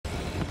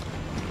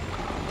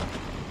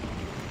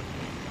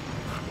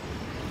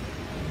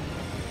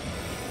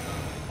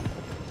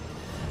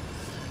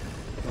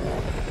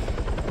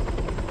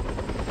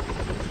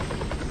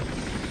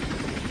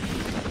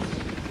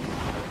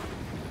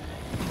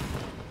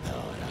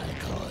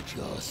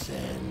caught your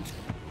scent.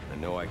 I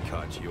know I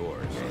caught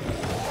yours.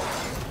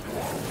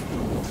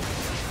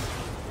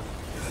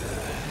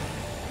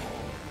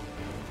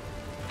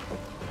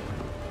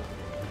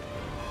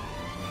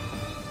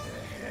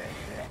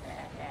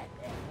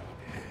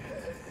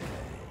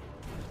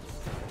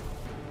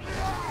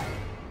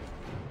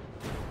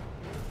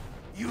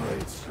 You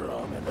ain't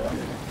strong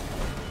enough.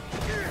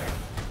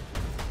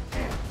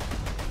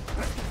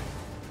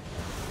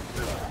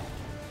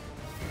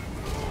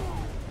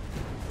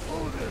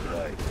 Hold it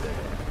right there.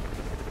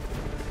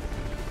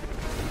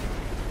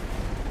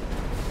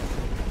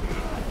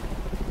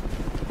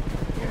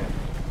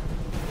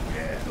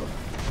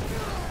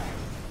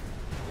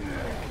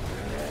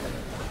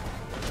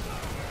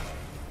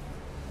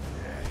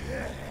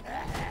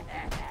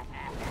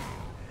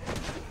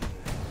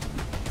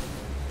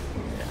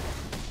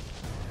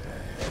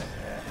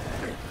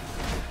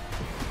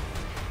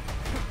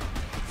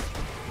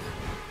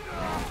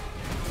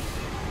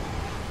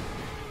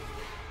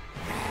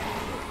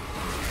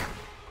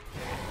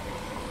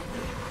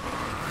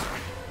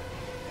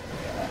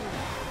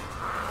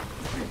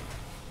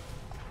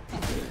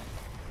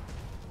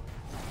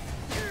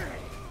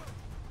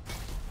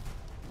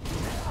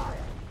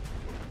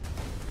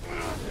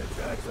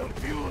 Some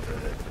fuel to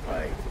this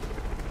fight.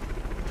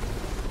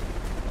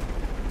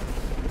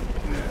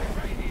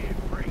 Right here,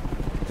 freak.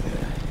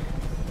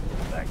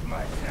 Like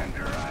my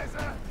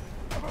tenderizer?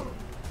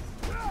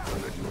 What are you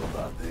gonna do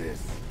about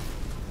this?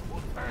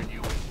 We'll turn you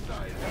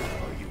inside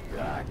out. All you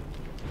got.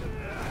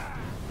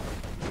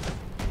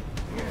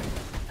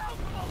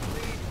 I'll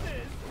believe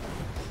this!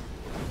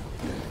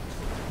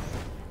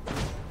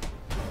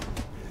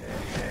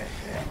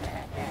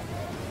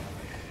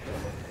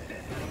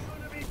 It's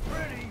gonna be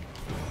pretty.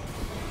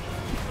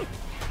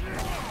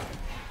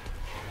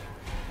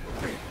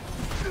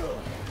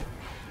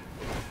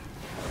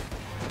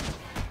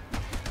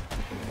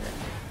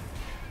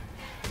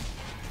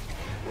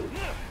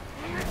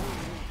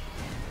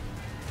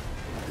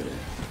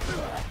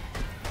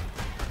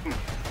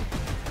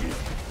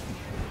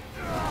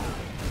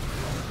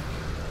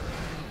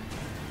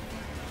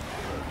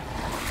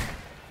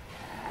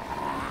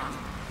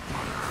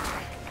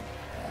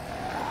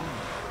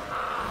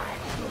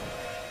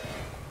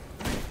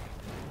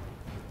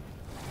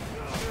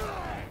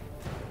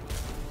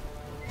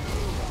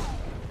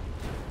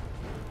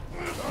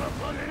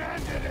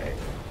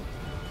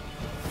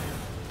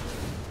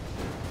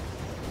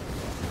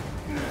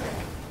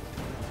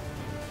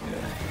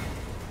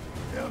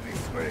 They'll be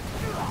swift.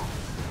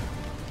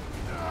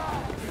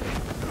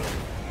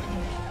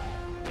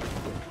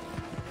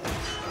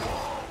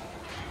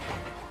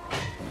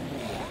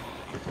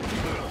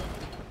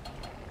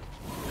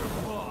 Your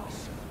boss,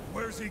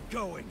 where's he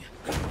going?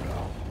 The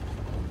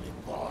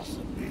boss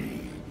of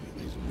me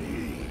is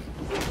me.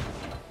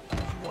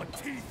 You want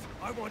teeth?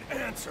 I want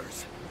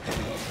answers.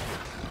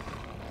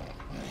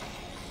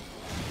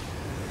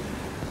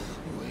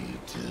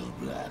 Wait till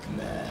Black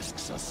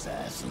Mask's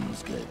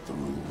assassins get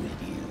through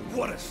with you.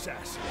 What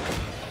assassin?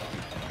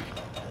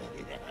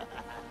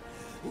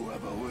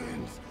 Whoever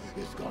wins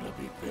is gonna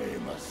be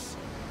famous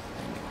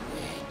and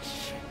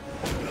rich.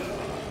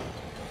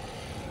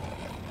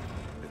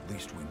 At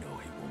least we know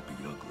he won't be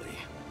ugly.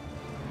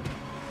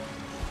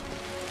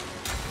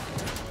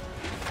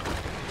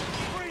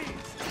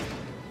 Freeze!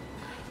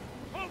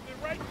 Hold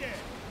it right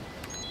there!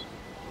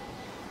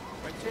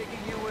 I'm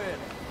taking you in.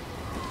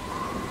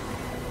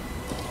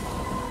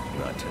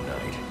 Not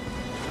tonight.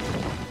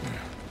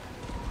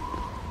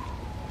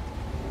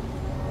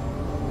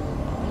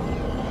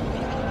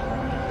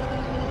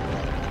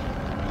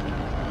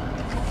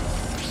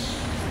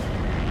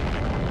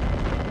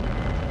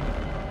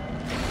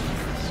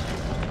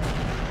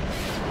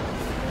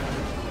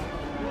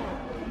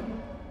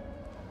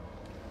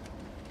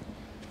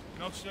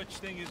 No such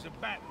thing as a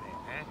Batman,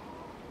 huh?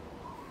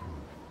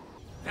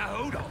 Now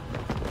hold on.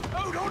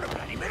 Hold on a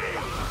bloody minute.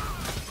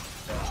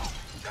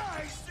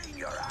 I seen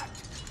your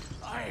act.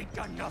 I ain't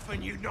done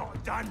nothing you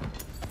not done.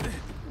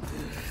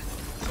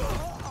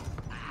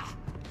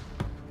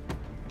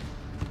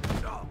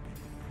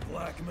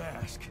 Black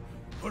Mask,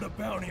 put a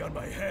bounty on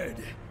my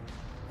head.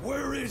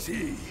 Where is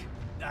he?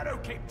 I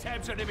don't keep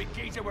tabs on every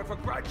geezer with a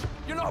grudge.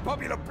 You're not a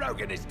popular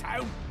bloke in this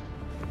town.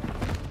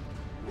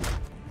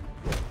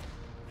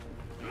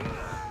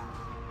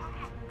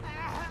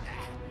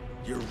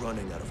 You're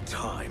running out of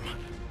time.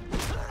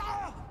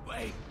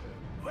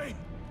 Wait.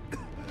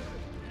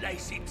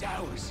 Lacey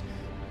Towers.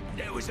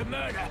 There was a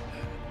murder.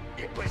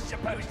 It was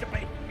supposed to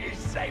be his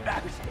safe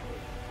house.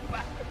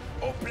 But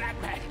old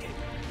Black Man,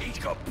 he's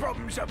got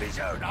problems of his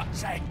own, I'd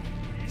say.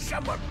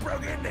 Someone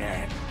broke in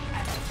there.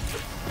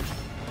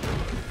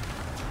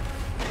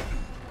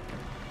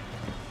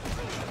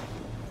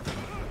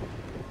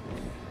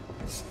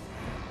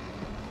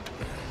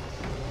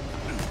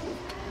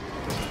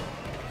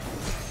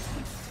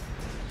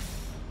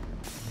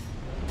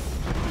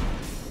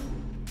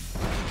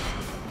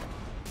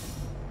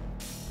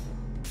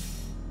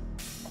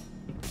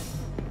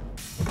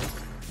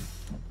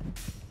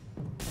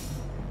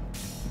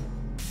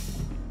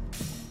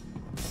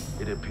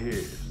 It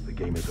appears the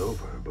game is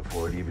over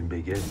before it even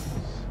begins.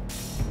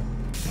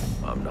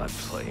 I'm not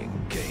playing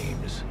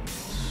games,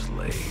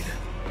 Slade.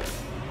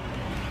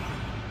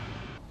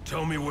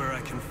 Tell me where I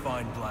can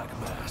find Black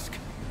Mask.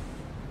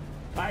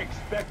 I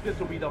expect this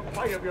will be the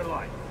fight of your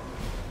life.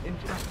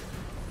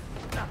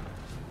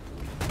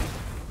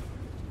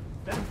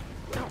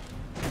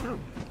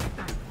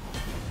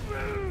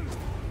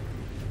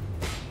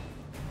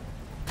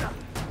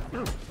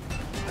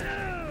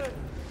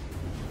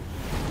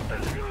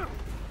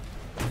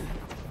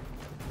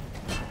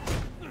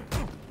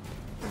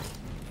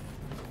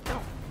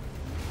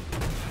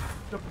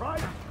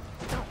 Surprise!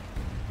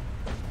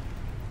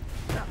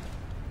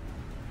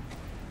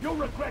 You'll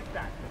regret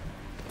that.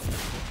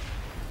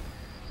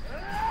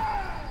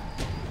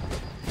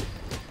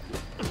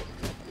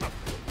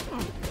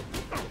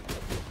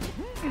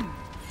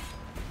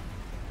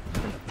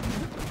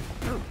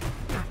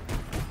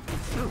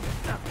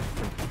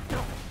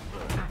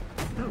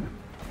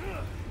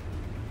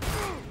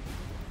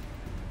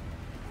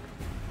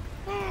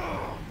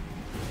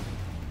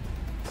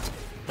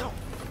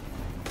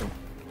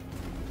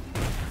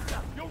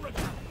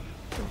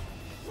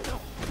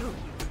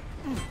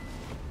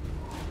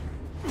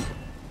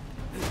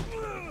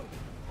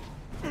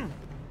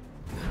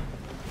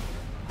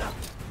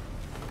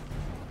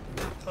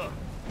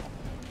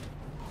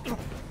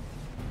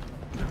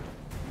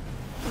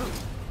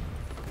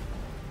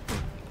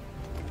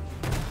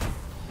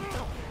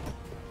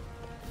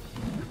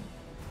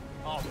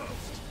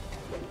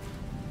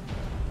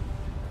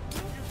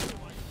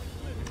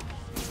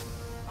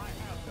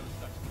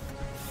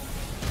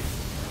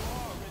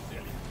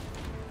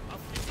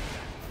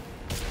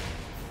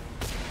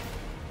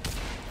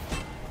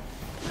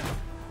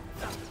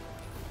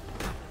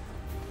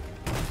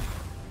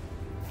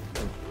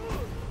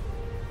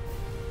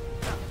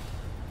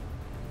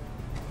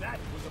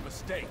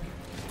 Mistake.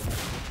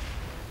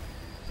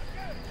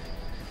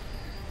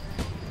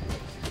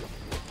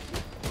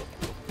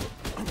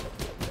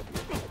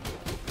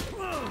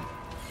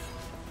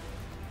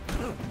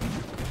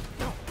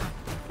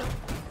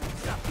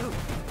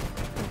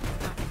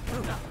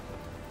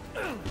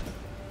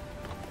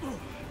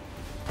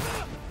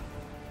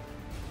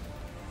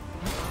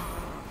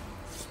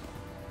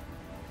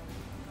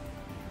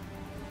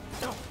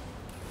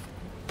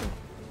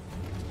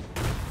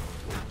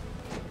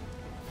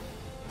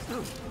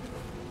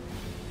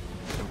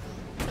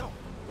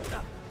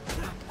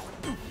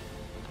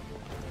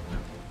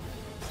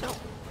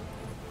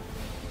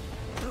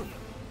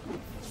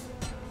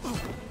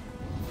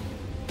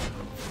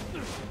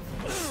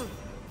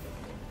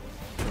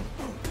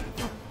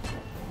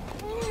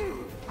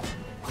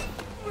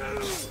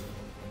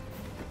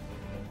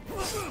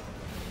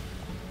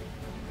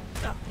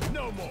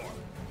 No more.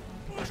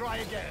 Try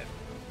again.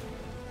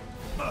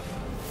 I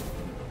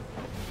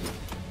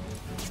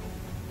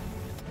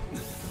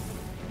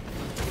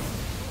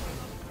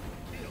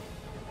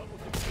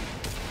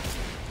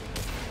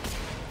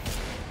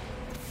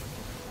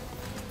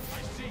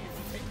see you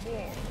will take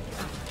more.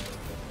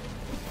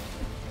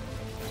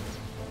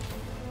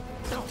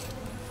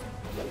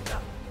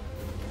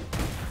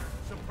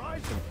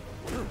 Surprise!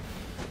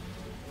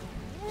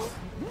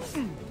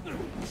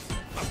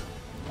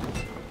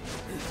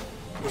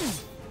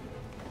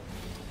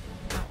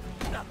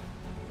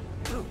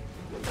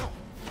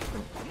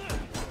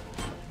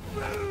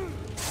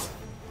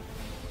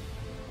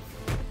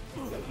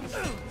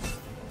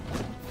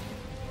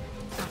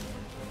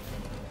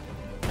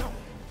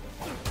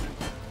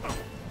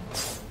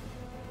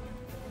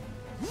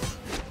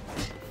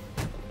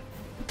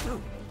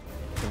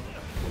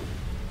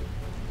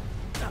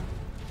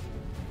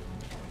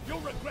 You'll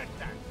regret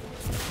that.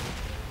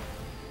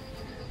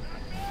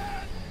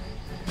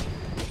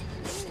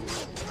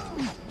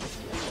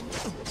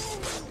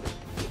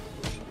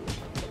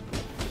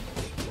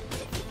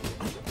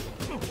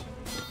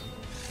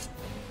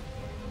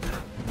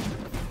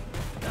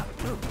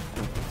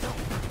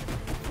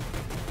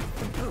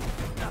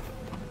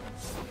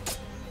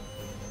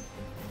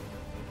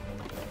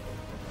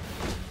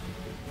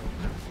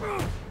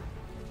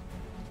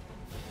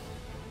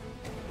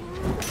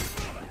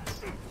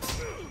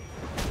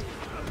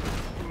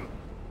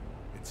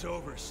 It's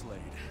over, Slade.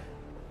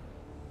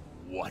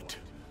 What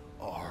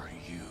are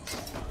you?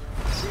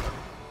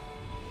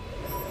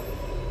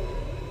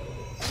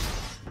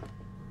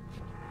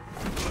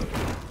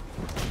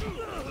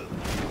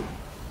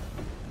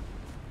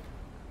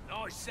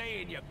 Nice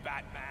seeing you,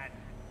 Batman.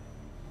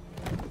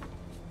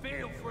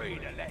 Feel free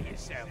to let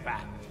yourself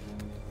out.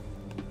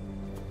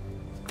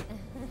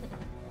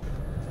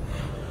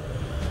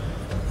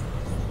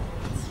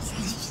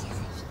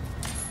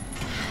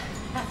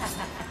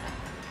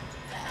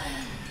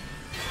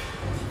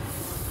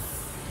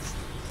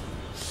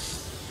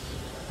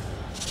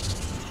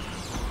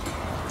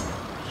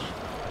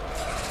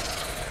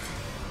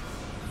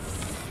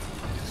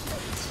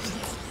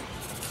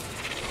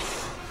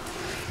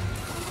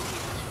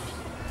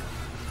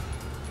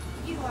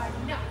 You are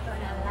not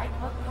gonna like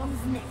what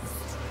comes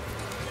next.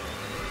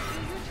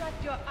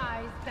 your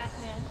eyes,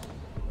 Batman.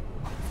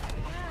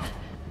 Ah,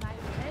 my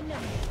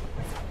venom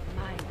is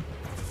mine.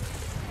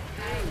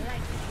 I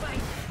like to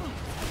fight.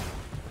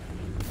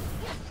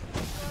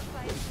 Your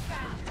fight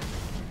back.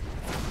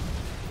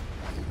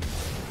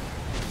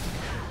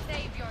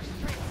 Save your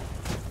strength.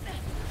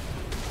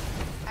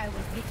 I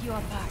will pick you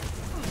apart.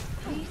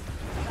 Piece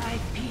by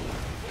piece.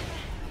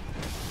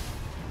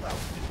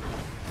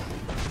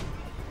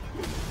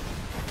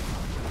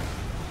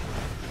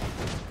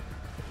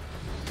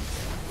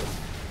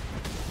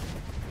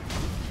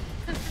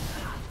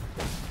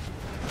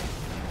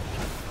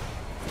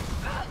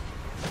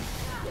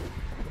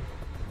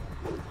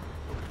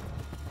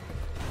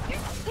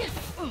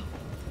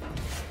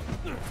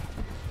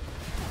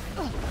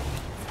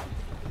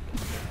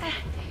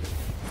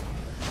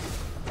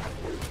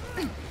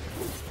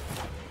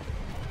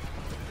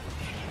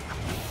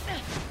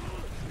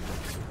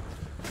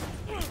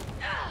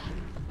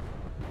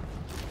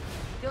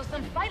 Still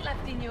some fight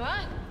left in you,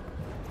 huh?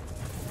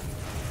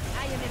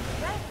 I am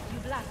impressed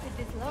you've lasted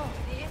this long.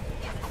 This is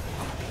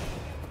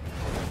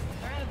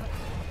forever.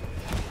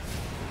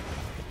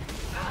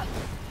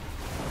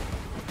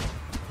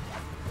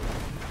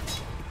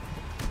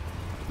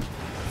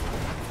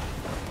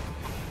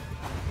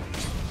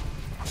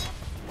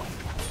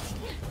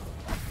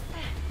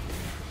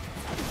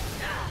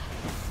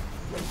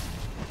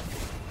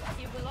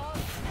 It will all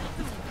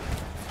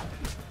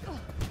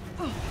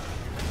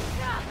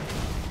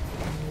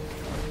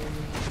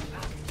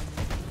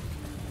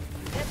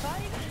their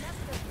bodies are not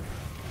so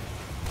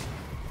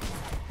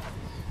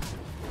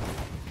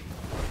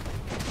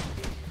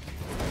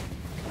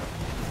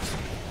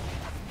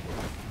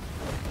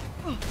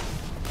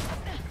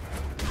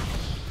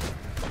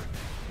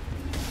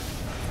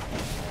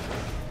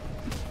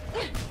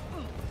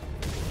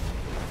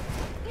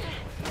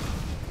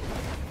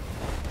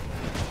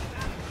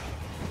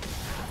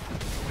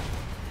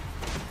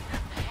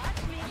watch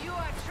me, you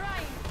are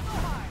trying so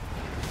hard.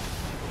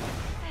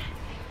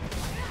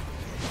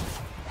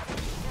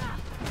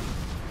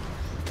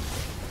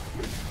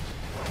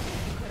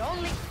 You could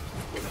only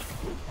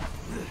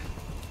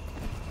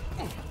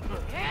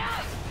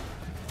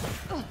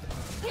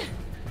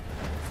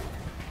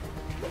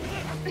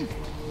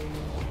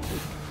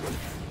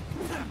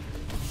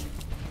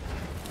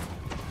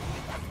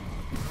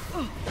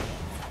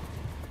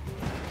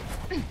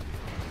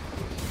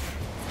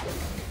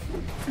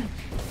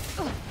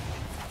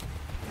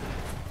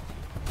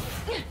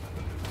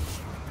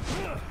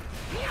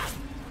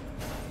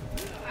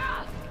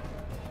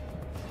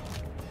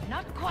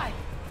not quite.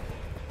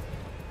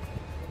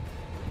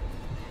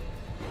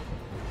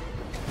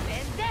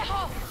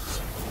 ¡Pendejo!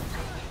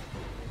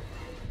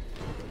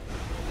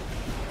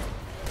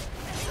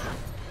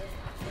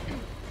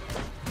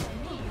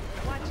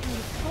 Watching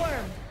you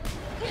squirm.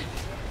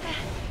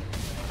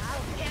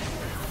 I'll get you.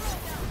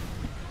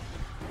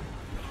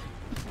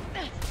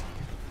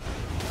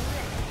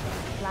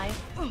 Life.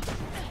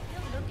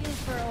 Still looking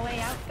for a way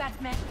out,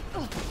 Batman?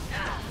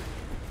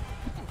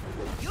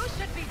 You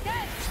should be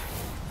dead!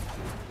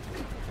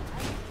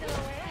 Are you still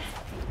awake?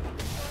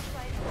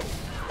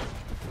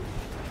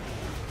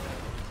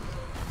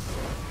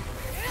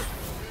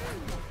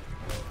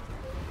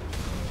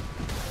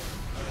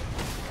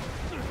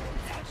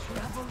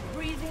 Trouble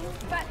breathing,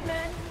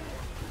 Batman?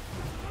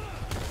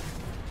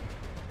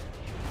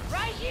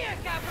 Right here,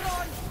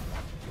 cabron!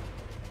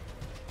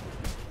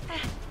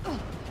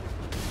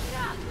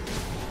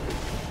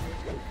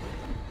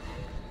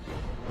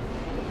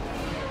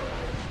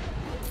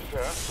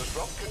 Sir, the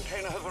drop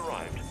container has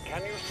arrived.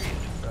 Can you see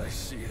it? I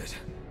see it.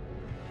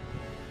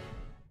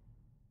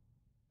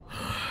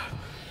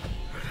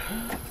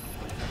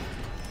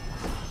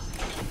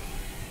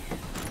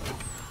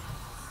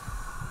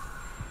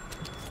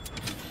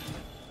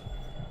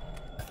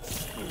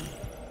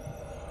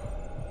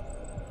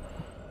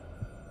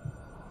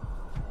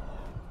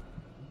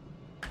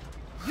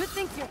 You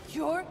think you're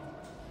cured?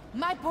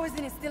 My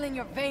poison is still in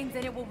your veins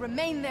and it will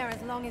remain there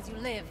as long as you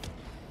live.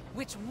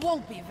 Which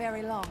won't be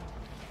very long.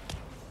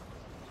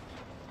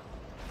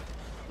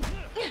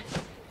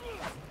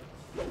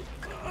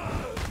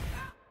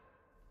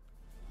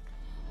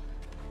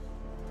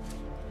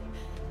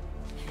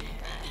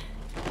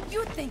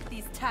 You think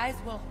these ties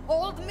will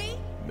hold me?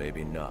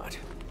 Maybe not.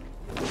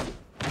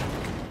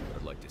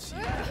 I'd like to see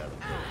you get out of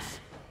this.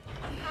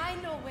 I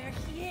know where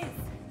he is.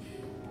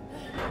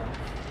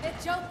 The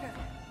Joker.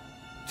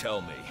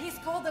 Tell me. He's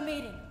called a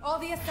meeting. All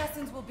the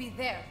assassins will be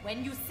there.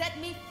 When you set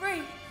me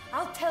free,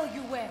 I'll tell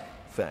you where.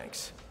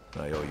 Thanks.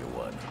 I owe you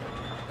one.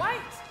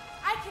 Wait!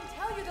 I can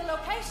tell you the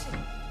location.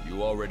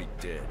 You already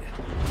did.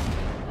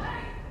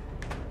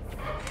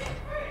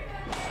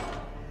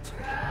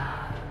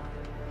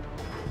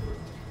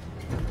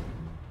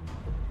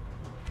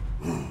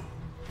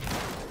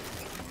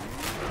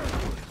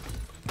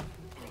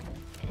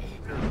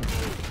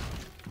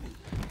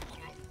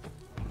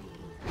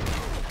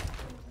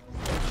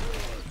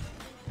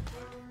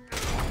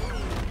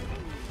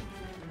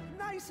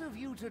 Nice of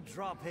you to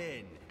drop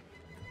in.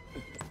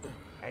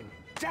 And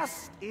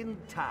just in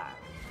time.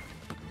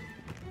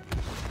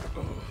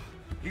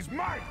 He's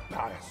my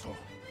payaso.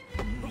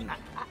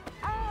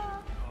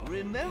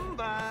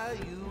 Remember,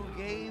 you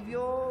gave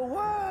your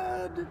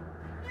word.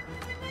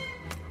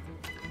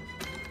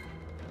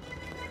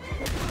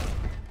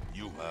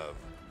 You have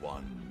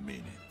 1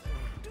 minute.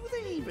 Do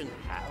they even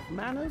have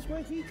manners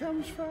where he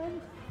comes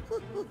from?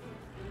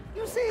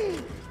 You see,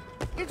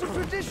 it's a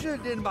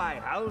tradition in my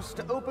house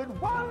to open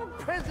one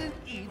present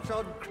each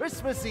on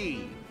Christmas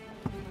Eve.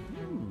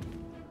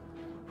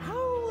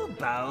 How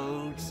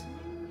about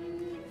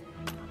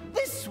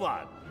this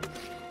one?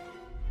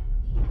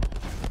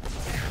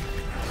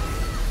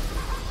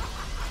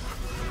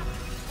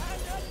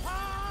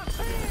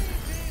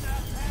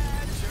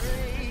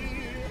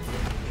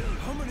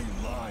 How many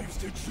lives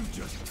did you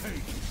just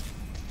take?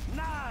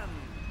 None.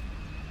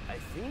 I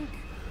think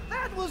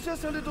that was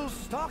just a little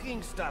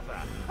stocking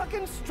stuffer. A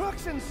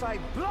construction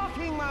site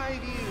blocking my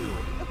view.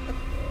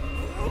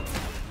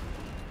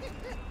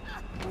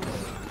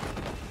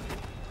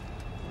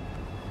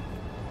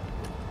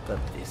 But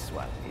this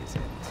one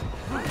isn't.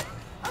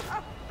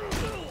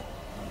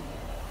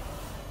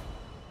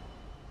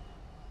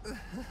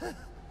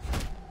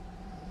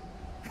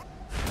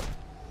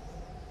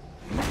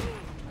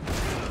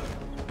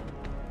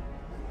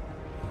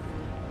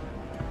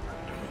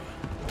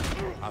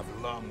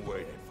 I've long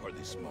waited for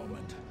this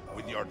moment.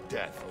 With your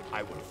death,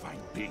 I will find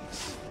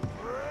peace.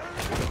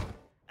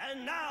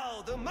 And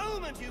now, the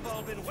moment you've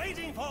all been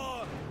waiting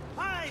for,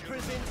 I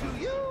present to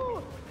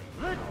you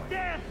the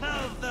death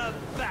of the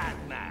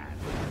Batman.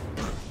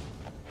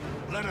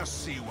 Let us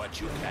see what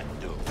you can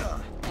do.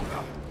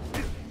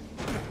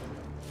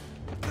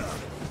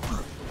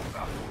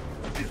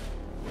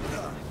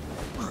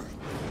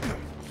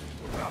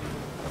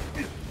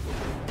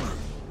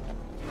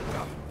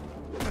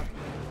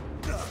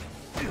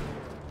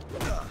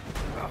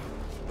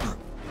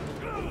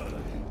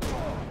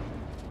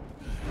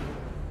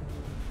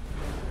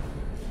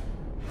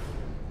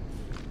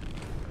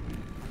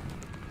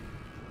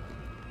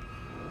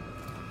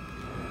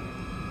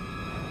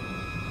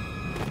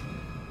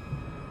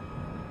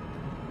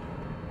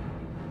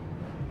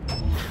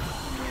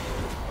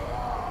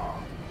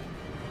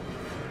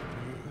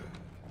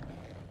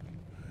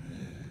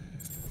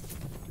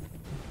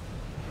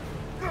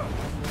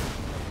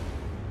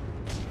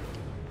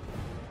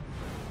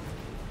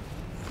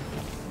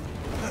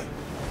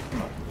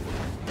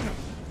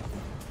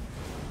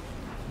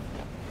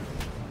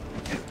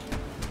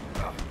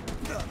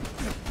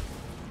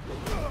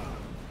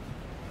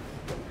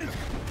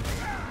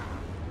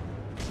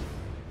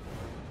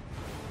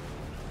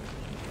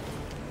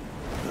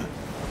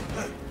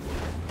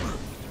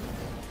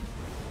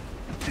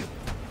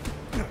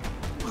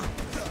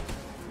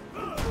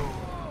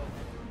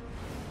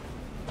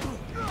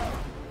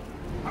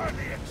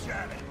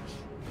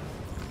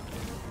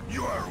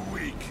 You are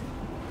weak.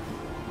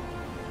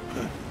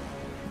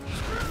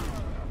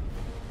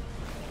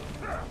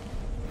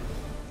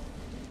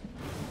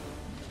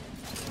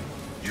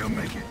 You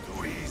make it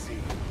too easy.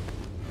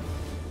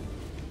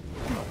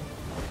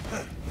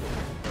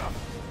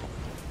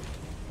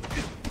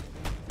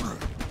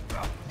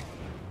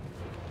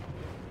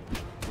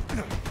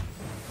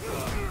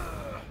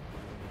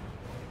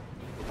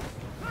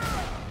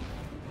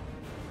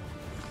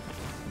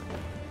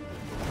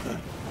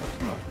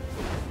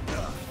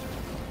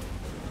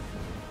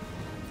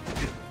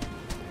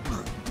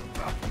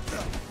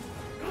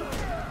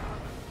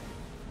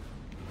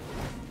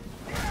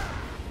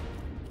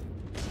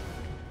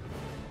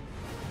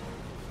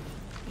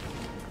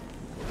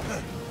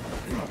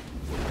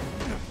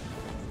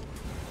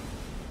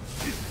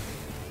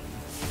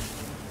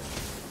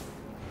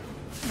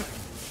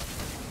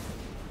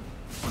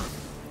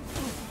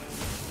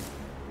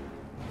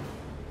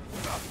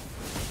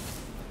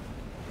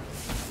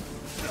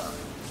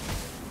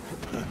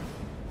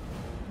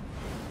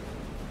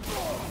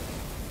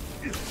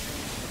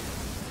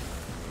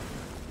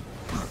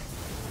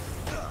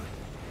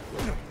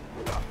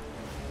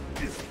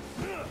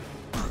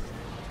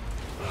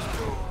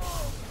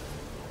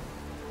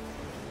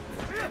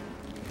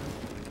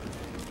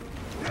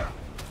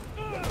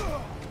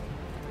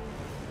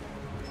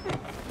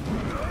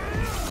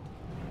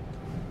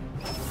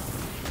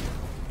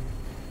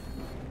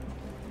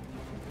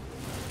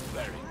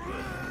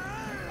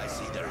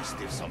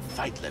 There's some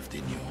fight left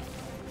in you.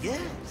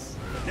 Yes.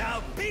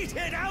 Now beat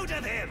it out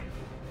of him!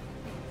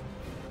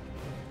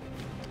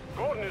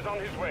 Gordon is on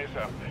his way,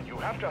 sir. You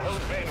have to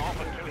hold Bane off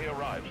until he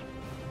arrives.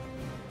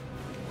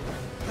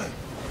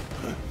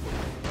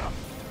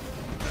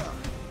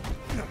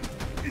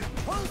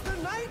 Was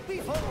the night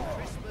before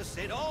Christmas,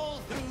 and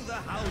all through the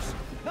house,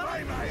 not my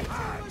a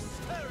hand! was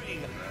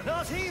stirring,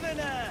 not even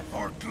a...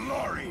 For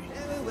glory!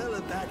 Well,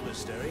 a bat was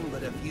stirring,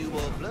 but a few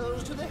more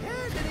blows to the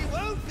head, and he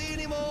won't be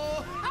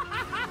anymore!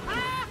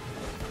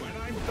 When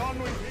I'm done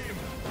with him,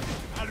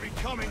 I'll be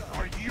coming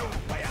for you,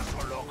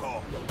 payaso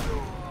loco!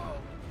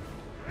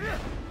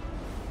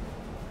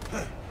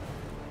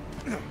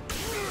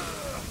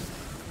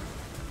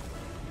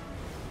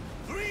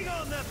 Bring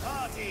on the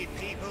party,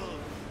 people!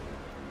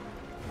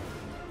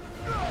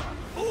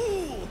 Ooh!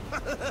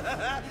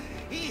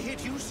 He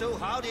hit you so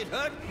hard it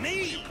hurt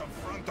me!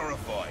 Confront or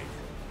avoid.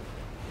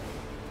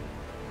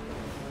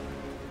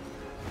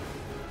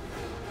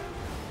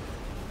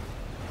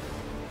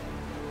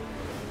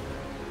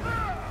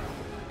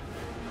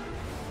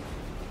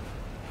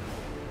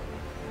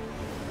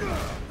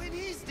 When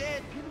he's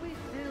dead, can we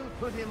still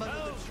put him under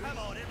the tree? Come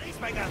on, at least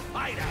make a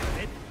fight out of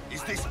it!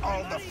 Is this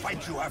all the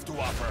fight you have to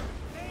offer?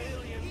 $1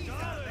 million!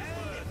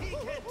 If he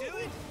can't do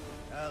it,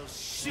 I'll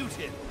shoot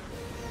him!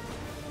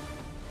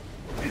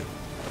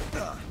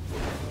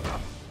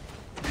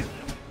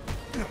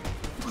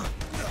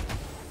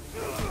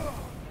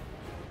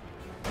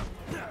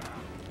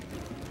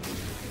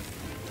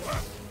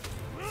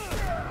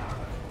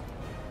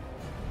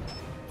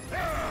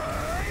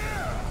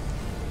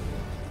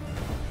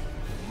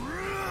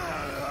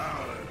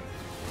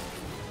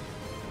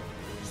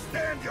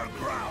 Stand your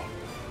ground!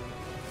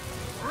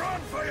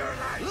 Run for your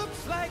life!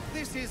 Looks like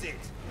this is it.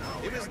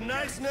 It was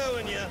nice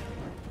knowing you.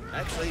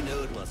 Actually,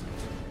 no, it wasn't.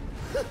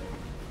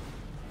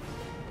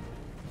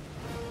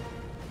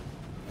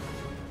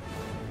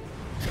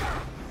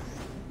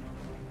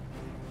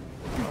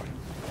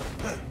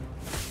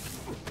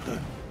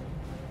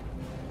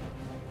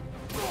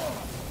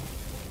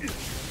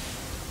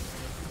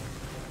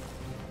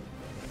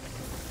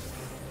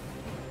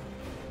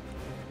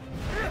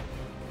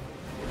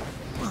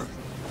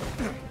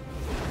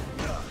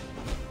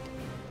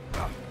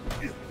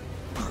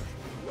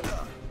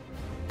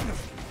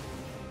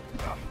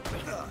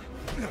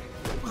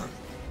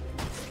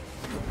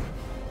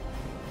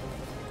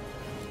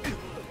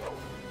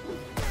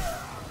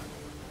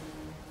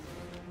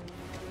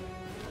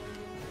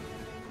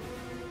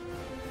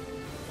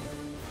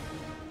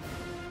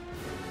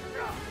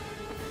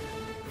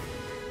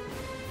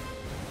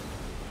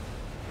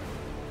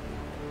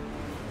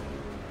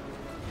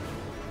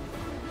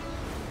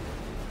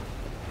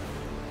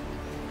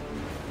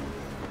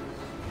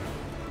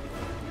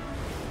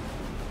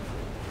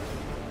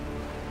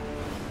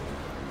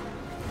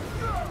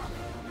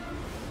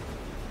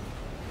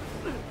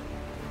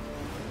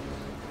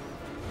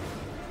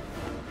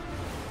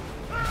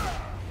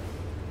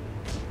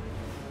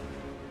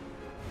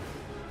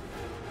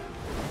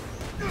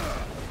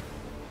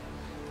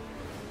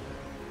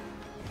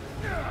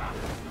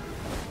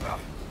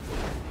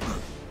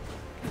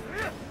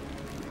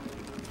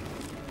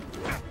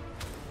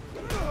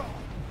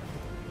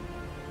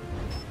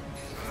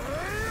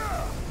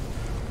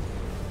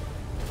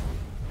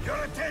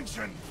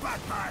 Attention,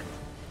 Batman!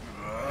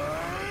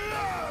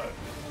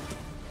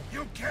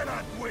 You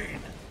cannot win!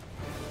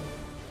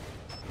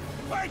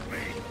 Fight me!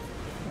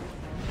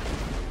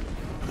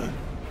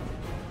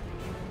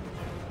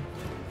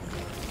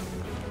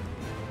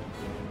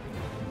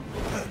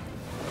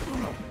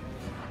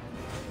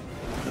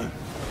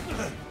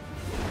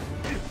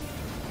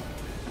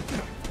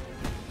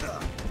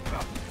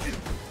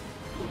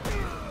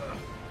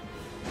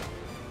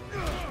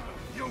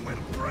 You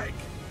will break!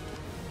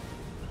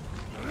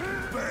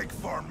 Beg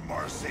for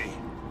mercy!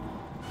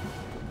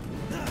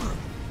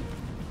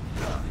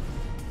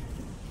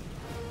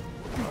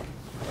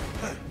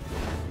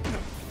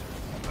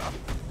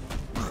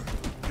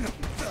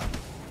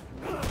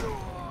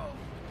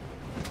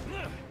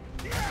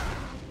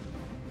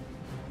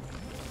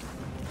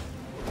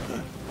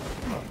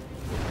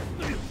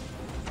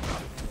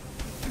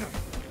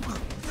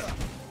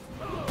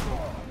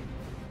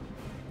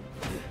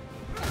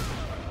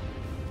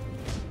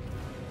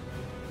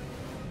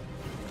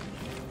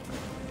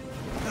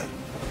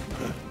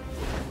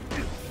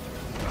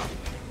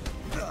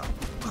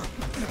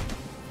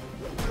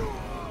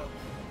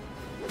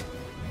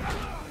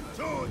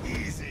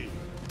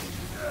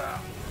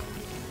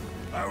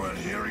 I will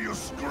hear you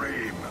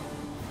scream!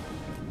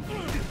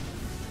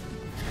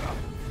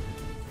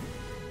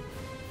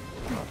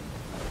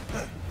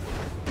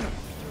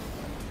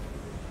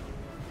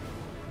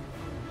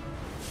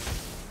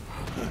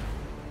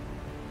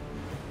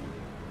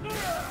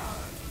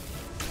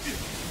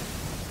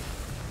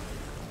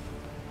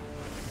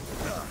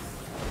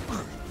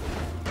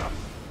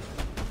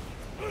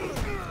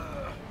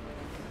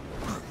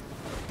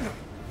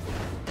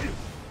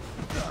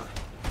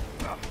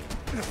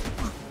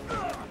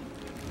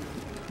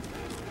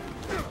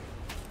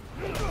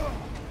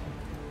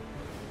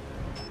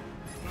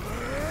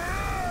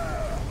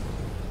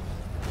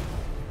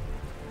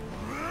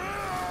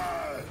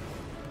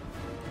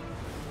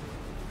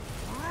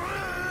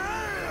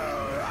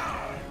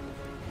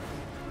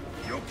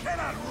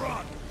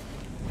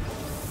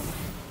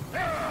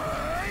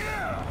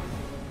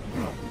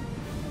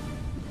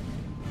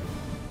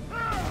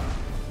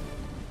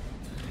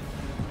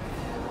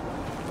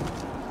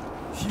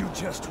 You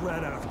just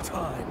ran out of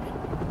time.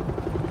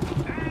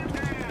 Stand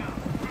down!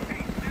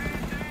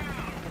 Stand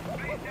down!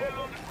 Stay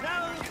down!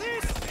 Now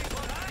this is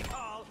what I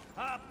call a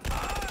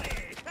party!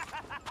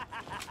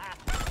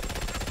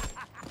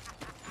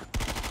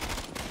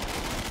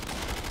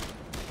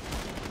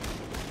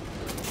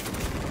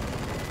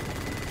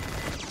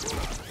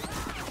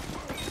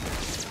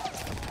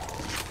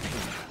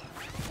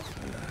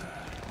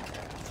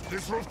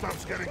 This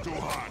rooftop's getting too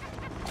hot.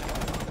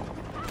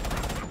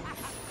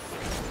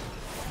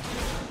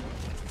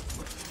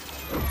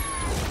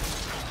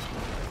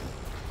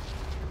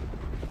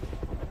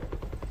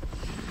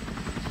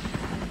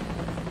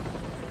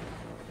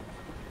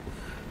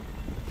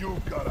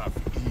 You got off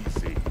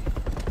easy.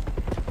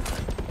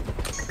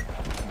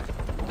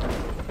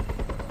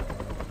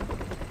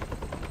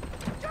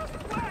 Just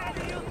where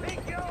do you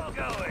think you're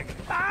going?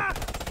 Huh?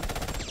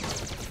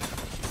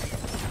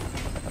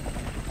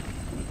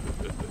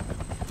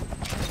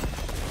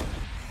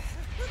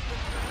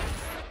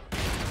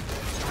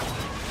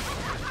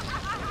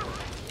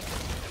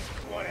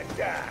 Wanna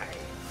die?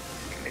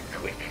 In the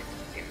quick,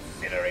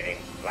 incinerating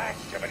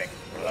flash of an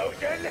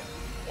explosion?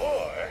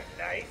 Or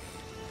nice,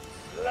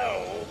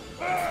 slow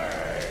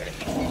burn?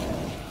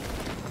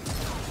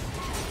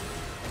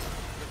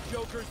 The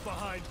Joker's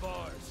behind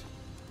bars.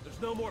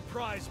 There's no more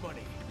prize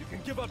money. You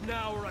can give up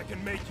now or I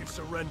can make you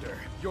surrender.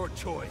 Your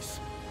choice.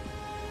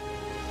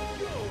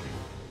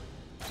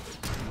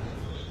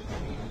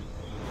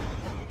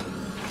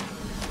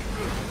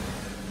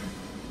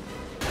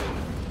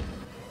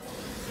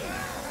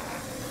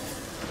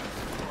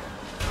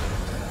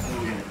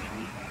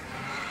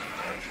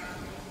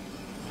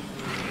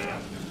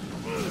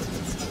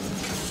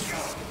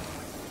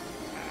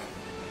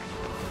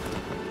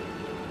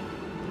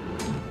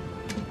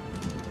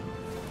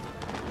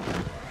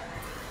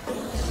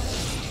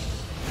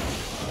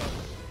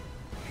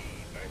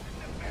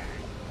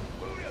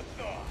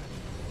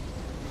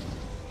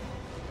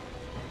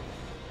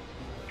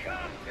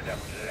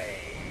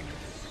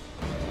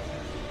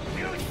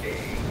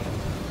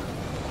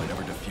 I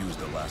never defused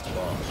the last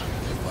bomb.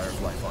 If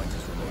Firefly finds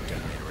his remote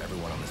detonator,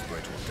 everyone on this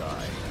bridge will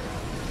die.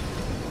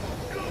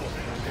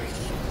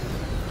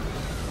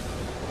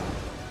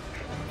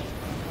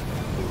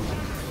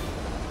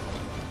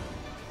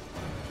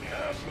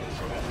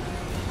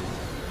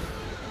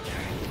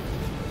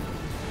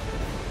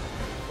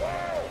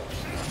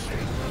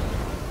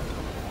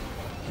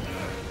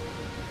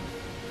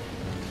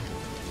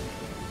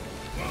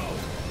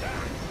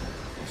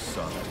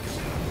 Sonic.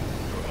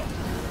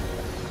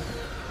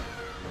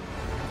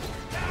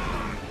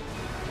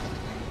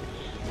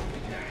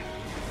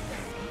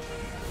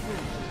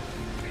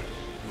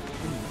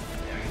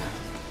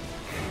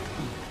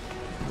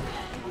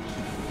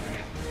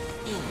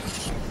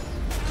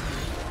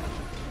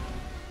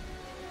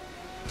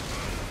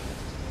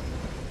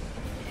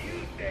 You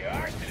say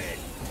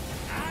arsonist.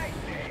 I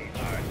say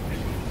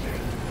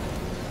arsonist.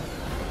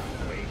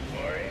 Wait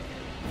for it.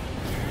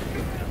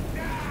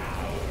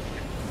 Down.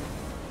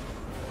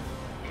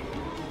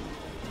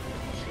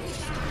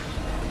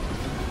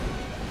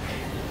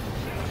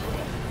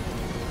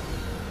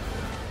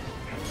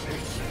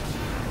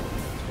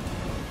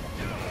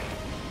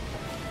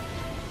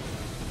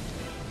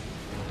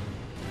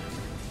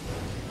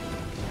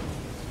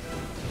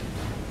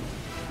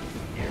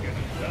 You're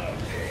gonna love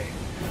this.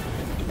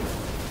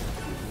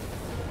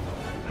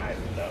 I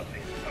love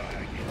this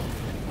park.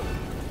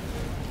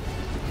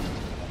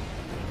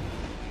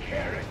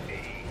 Kerosene.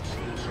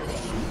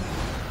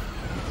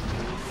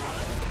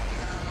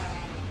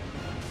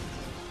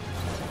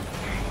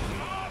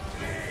 Off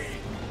me!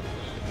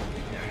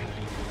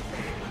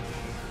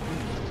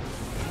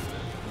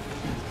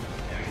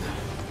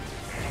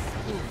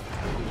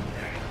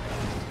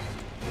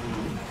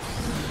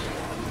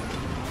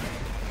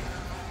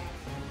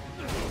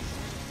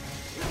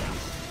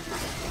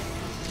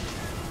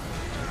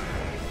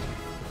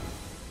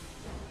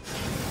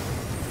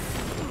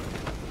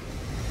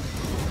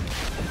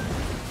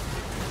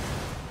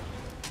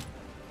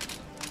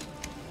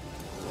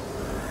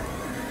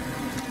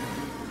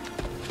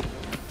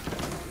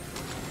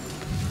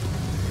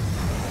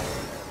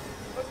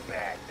 A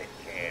bat that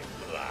can't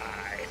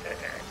fly.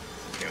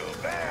 Too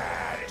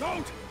bad.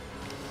 Don't!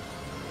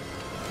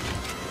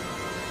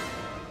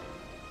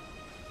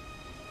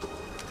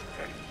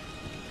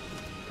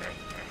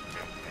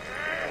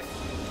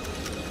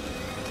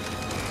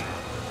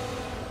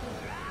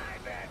 Fly,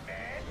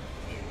 Batman,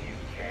 if you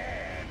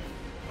can.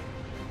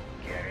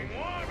 Getting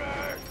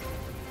warmer.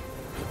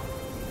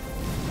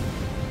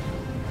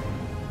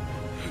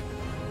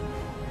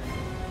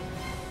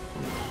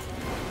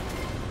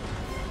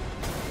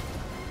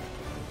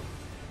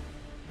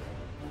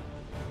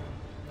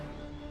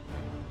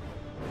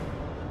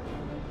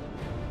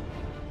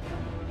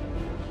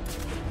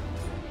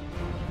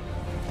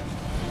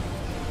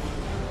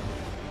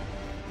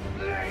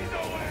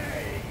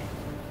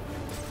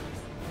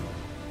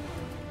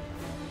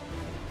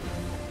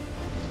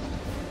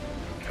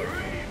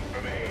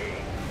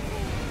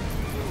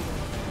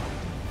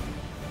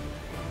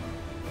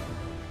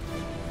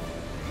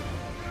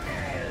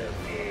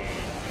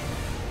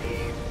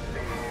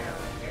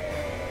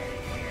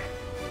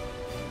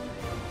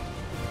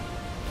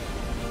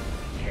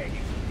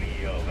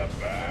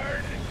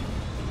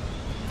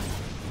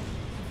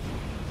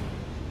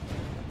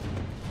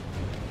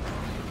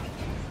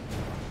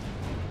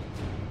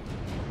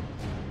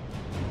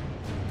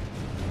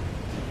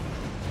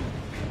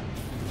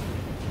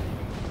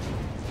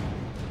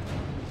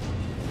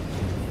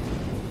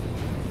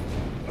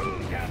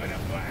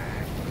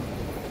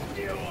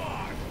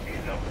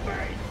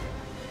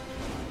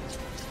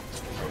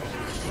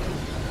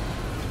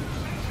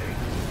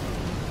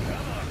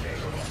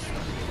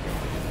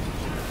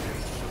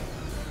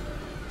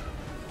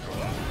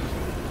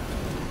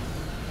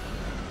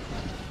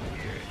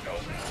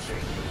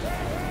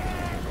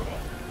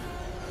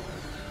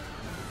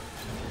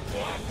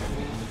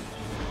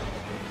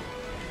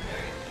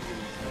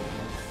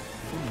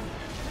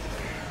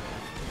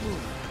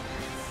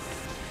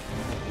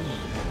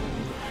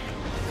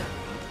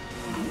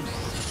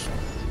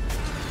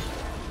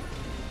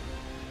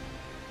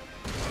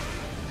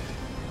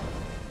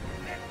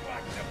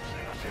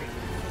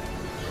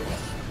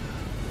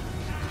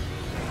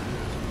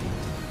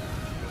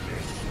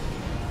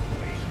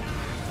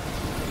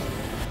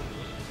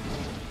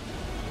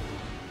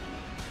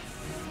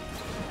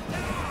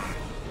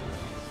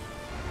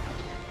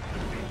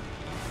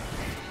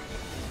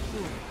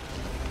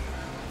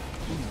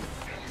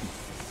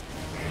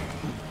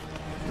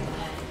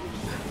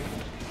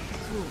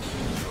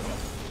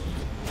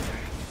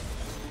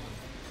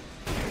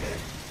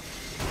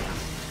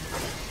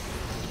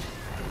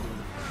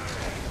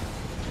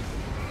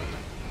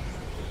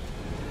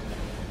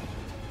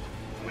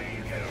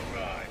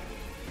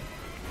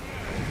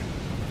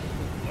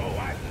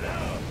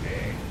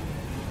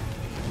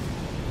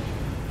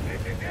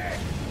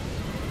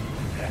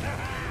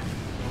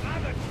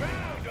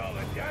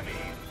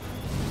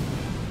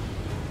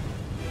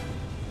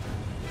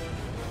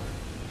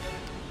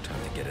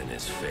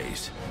 his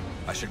face.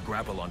 I should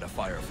grapple onto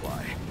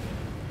Firefly.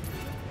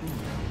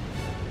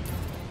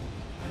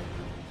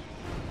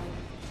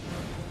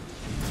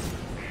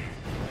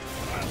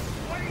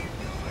 What are you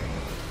doing?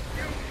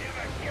 You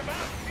never give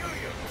up, do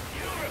you?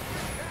 You're a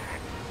cat.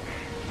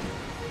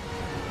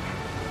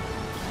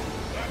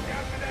 Look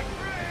out for that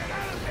bread.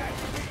 How's that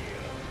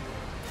feel?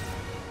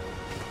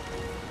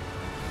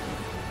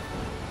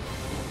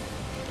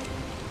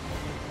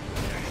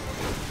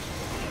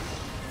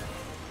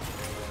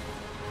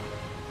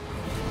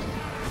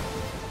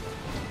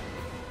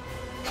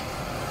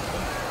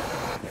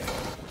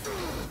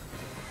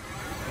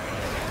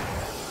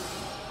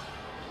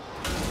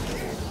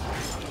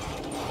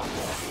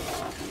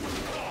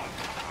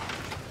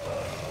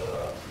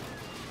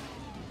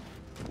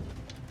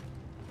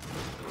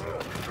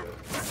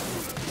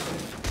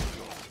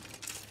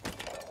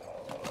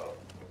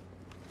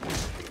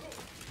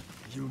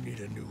 You need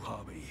a new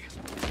hobby.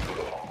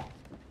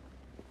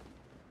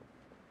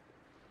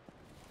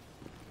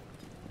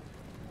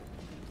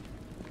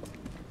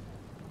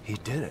 He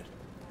did it.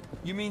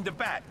 You mean the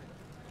bat?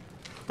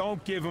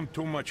 Don't give him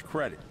too much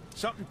credit.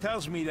 Something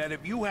tells me that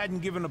if you hadn't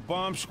given the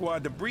bomb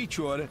squad the breach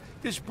order,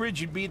 this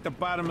bridge would be at the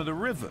bottom of the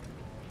river.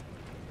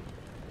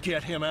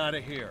 Get him out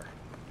of here.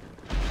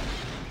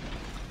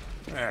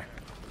 Eh.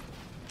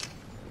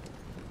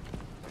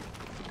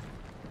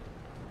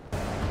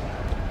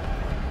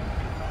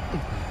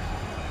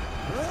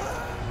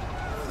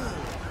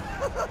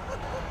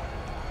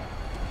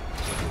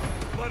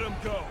 Let him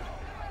go.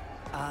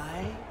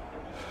 I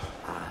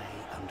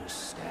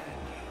understand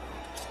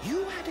you.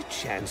 You had a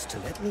chance to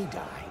let me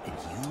die, and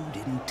you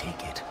didn't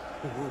take it.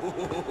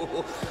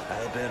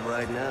 I bet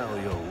right now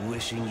you're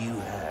wishing you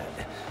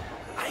had.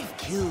 I've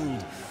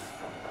killed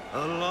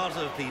a lot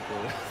of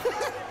people.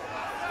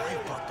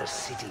 I've brought the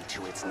city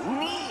to its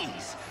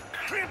knees,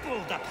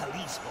 crippled the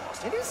police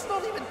force, and it's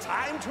not even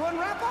time to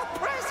unwrap our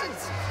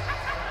presents.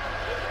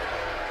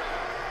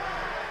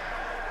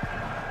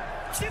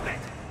 Ship it!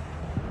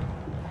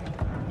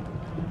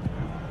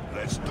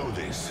 Let's do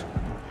this.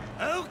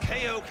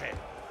 Okay.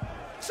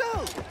 So,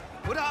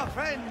 what our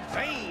friend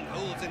Bane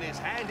holds in his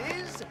hand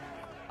is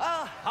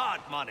a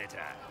heart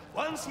monitor.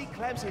 Once he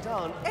clamps it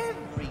on,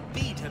 every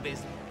beat of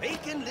his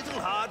bacon little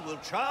heart will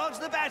charge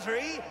the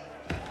battery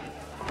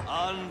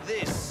on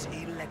this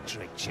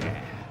electric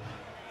chair.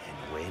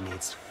 And when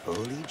it's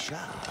fully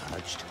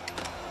charged...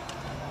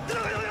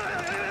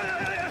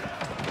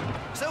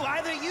 So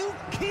either you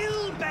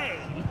kill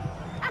Bane...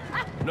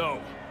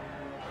 No.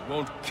 I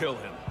won't kill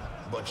him.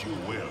 But you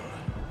will.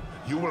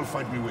 You will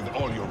fight me with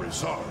all your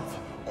resolve,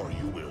 or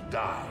you will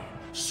die.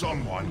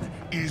 Someone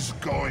is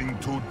going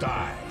to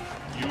die.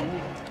 You,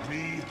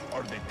 me,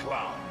 or the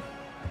clown.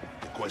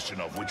 The question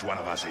of which one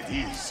of us it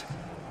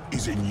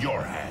is in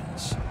your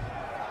hands.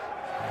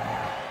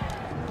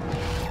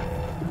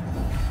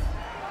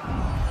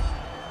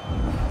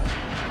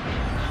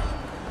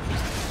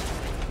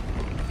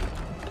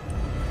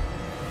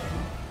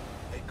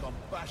 A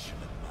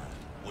compassionate man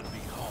would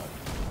be home,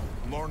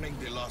 mourning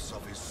the loss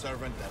of his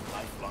servant and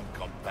lifelong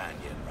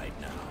companion right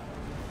now.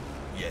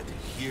 Yet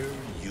here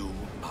you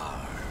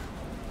are.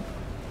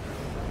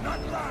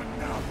 Not long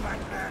now,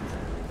 Batman!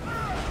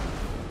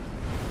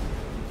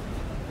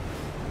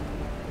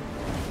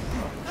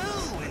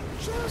 Oh, and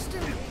just in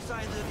case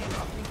either of you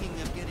are thinking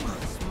of getting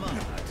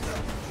smart,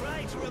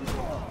 try to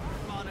remember,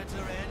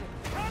 Monitor N.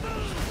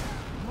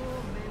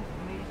 More mint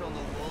meat on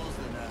the walls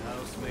than a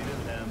house made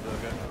of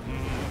hamburger.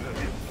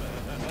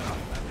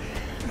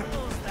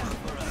 How's that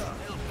for a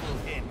helpful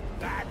hint,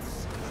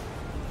 bats?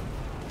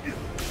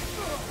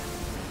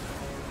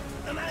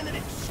 A man of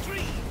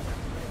extreme.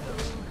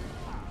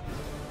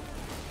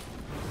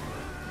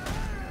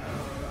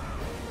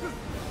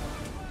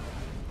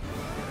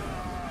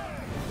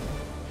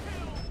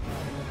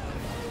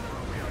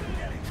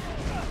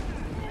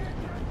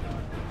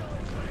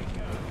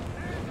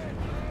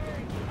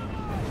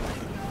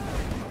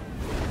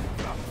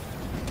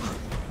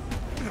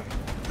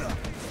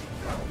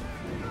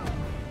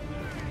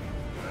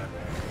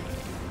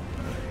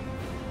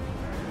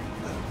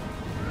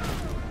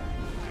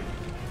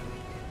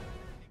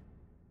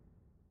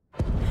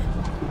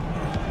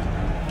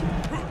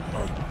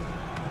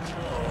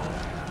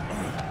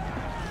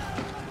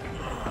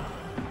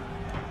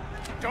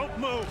 Don't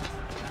move!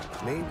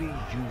 Maybe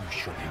you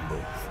shouldn't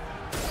move.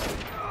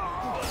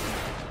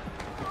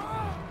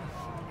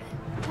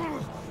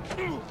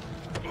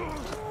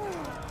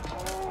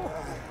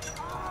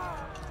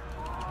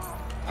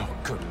 Oh,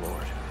 good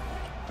lord.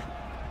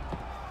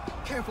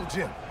 Careful,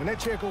 Jim. When that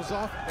chair goes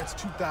off, that's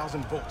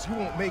 2,000 volts. You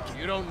won't make it.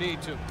 You don't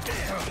need to.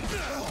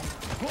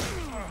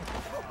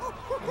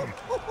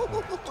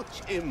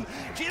 Jim.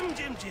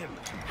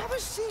 Have a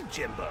seat,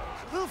 Jimbo.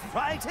 We'll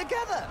fry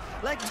together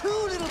like two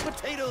little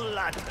potato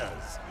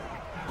latkes.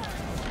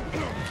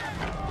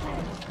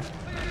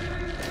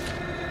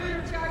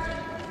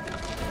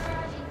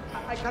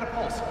 I got a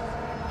pulse.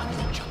 I'm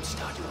gonna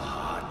jumpstart your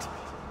heart.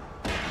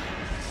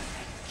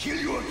 Kill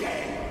you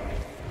again.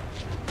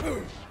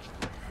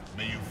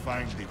 May you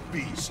find the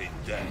peace in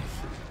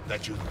death.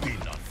 that you did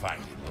not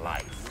find in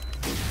life.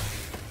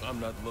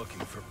 I'm not looking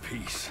for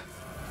peace.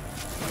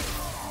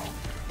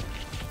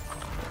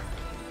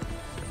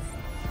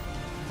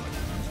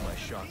 Use my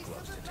shock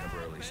gloves to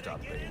temporarily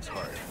stop Bane's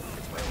heart.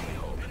 It's my only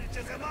hope.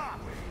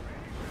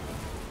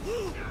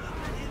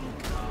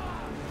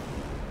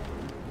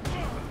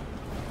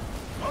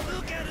 Oh,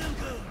 look at him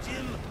go,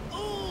 Jim.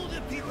 All the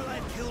people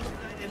I've killed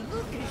tonight, and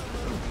look at him.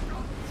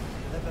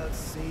 About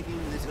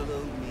saving little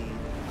old me.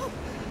 Oh,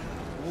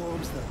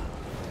 warms the heart.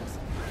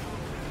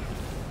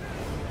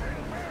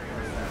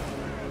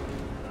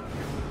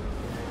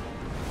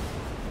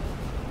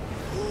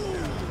 Ooh,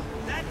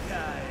 that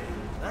guy.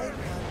 I got it.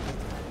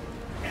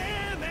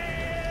 Yeah,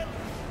 man!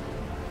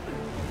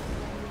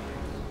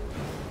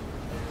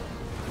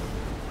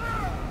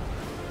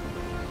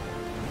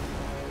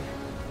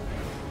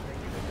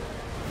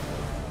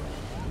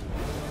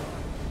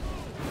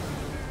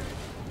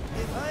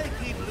 If I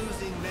keep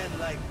losing men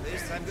like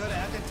this, I'm gonna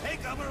have to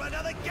take over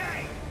another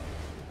gang!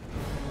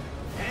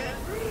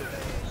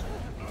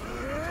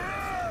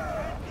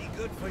 Be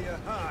good for your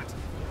heart,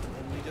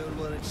 and we don't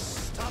want it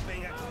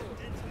stopping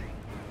accidentally.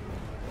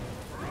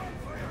 Run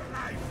for your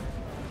life!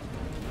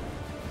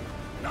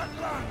 Not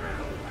longer,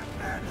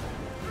 man!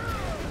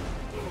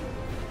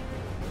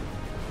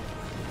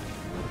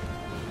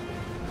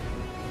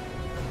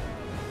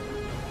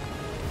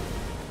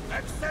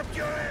 Accept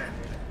your end!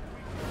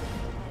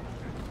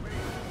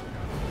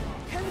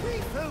 Can we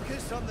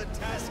focus on the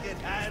task at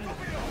hand?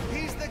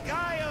 He's the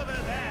guy over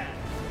there,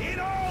 in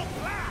all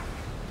black!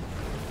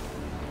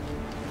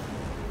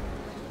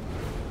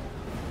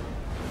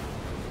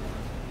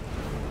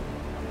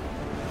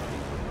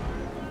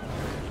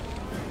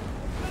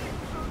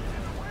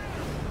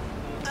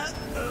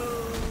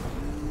 Uh-oh,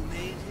 you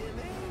made him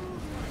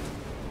angry.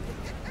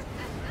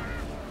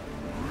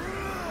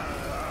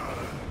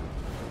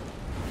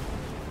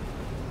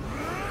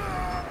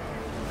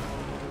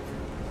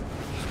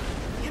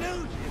 You know,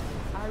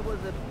 I was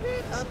a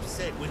bit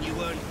upset when you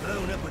weren't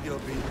blown up with your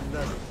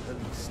beloved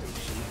police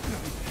station.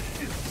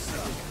 It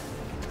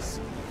sucked to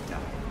see you die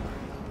in my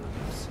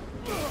arms.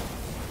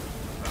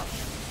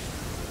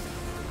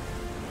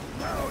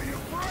 Now you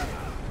break!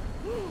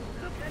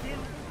 Look at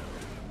him!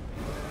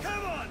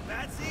 Come on,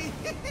 Patsy!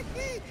 We're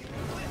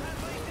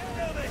halfway down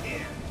over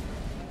here!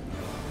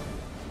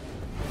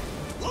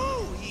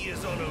 Oh, he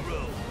is on a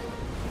roll!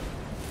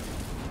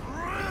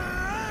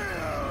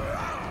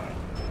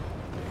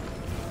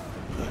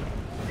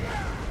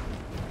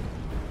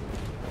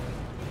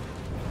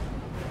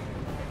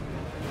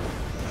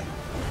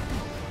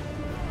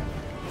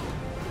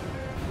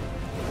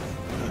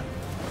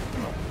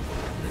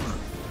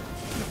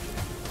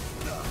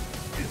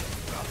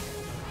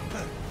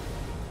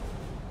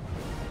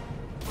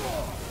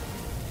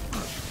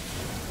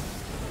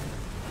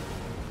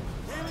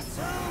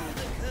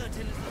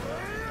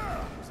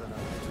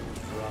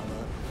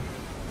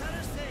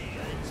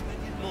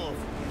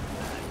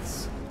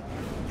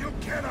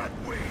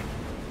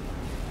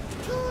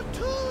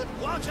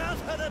 Watch out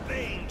for the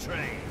Bane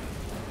train!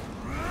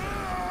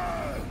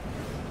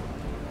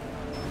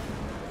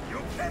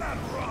 You cannot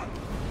run!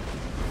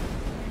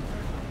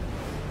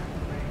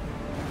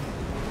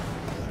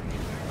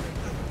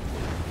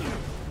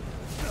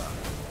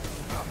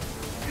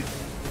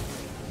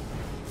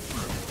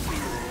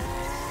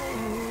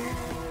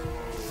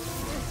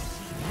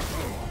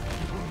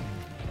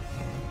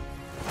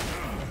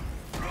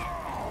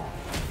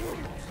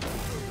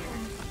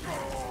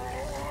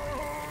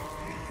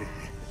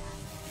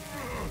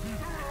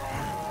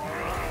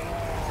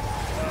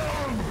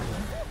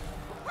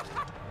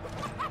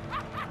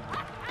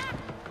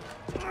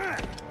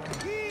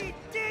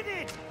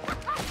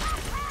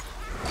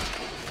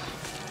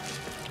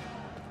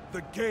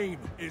 The game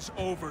is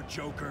over,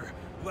 Joker.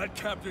 Let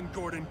Captain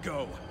Gordon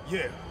go.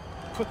 Yeah,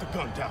 put the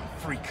gun down,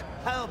 freak.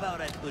 How about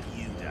I put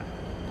you down?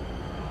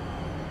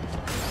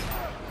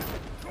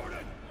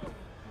 Gordon!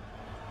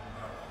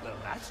 Well,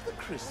 that's the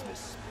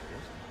Christmas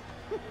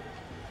spirit.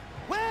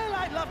 Well,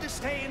 I'd love to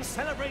stay and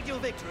celebrate your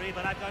victory,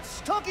 but I've got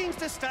stockings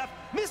to stuff,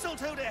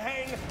 mistletoe to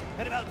hang,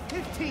 and about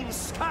 15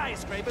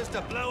 skyscrapers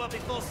to blow up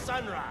before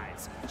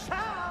sunrise.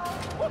 Ciao!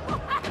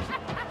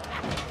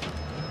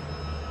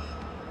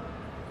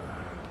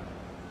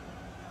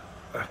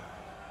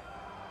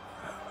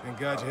 Thank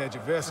God you had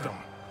your vest on.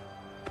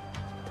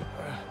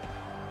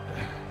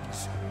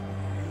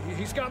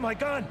 He's got my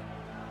gun!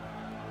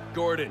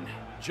 Gordon,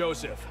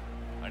 Joseph,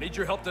 I need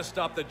your help to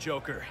stop the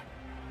Joker.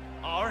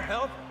 Our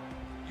help?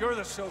 You're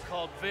the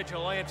so-called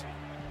vigilante.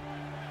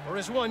 Or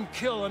is one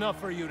kill enough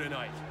for you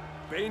tonight?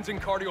 Bane's in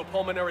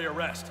cardiopulmonary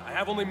arrest. I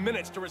have only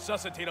minutes to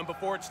resuscitate him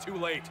before it's too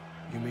late.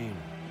 You mean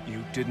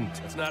you didn't?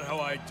 That's not how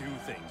I do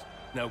things.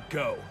 Now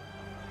go.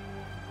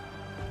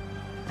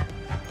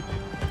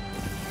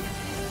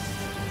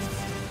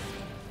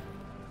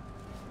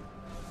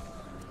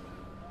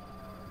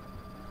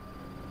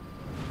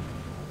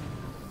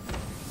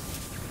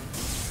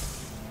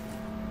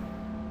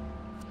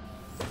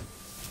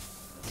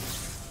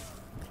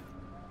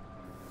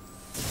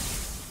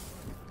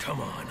 Come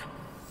on.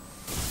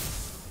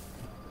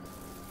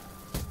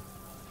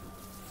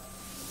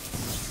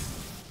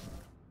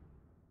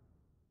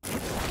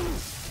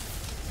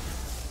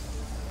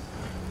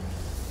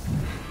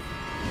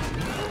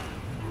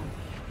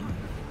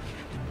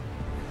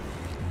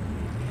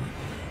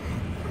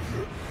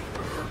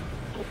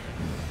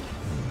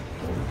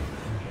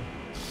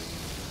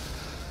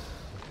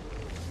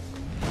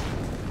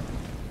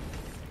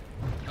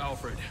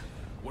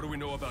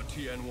 know about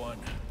TN1,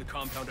 the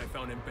compound I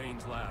found in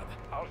Bane's lab?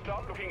 I'll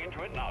start looking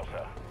into it now,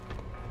 sir.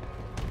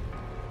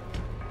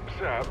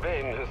 Sir,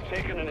 Bane has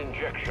taken an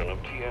injection of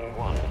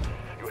TN1.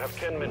 You have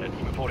 10 minutes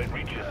before it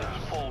reaches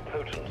its full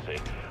potency.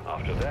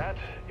 After that,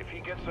 if he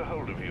gets a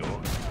hold of you,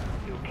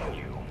 he'll kill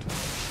you.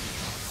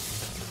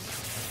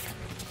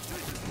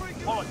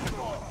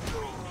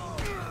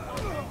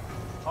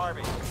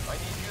 Harvey, I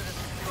need you to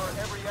secure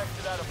every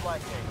exit out of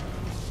Blackgate.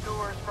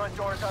 Sewers, front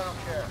doors, I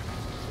don't care.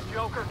 The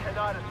Joker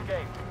cannot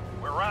escape.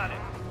 We're on it.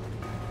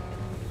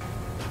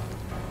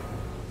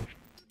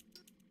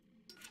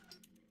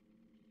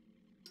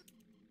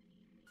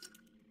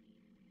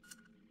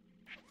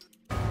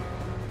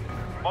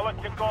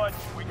 Bullet to Gordon.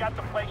 We got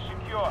the place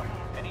secure.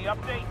 Any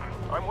update?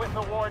 I'm with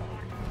the warden.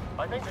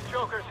 I think the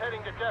Joker's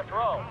heading to death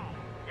row.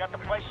 We got the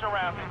place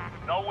surrounded.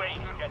 No way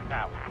he's getting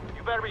out.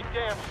 You better be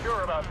damn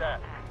sure about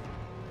that.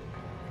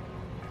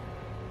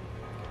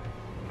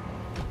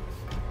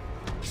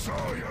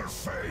 Show your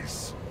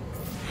face!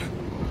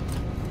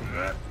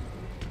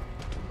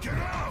 Get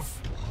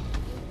off!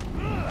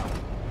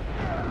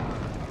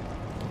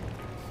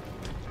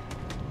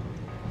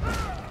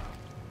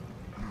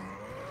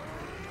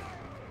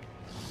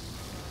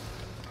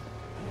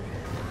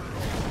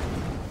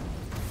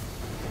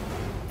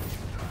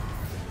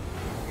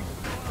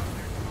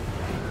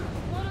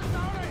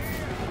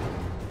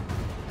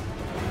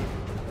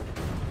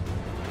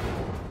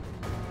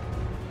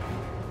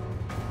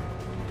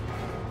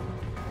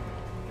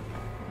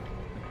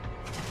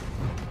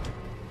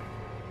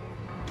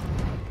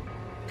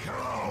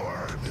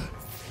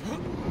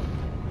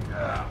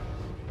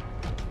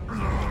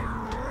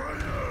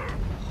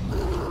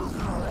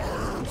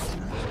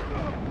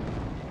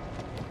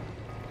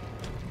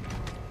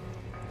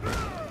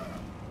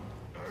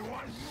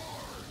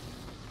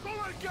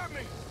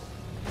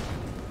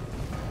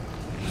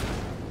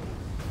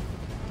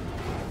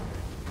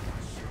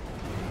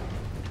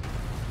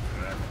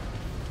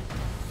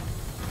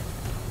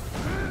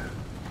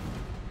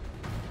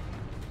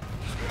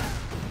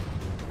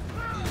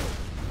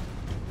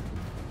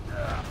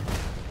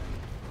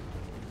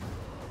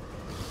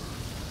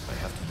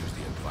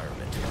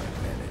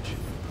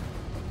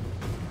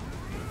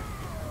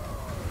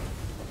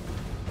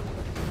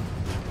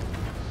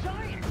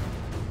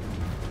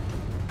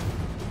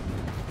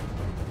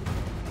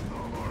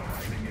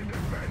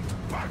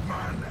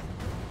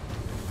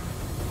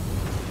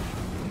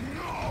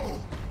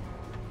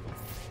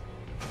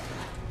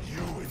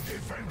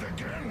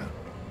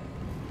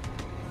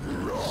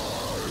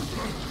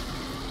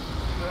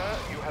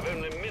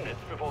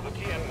 Before the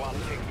TN1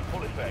 takes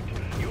full effect,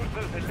 use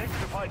those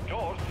electrified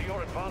doors to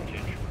your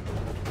advantage.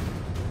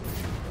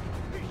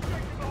 He's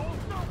shaking the whole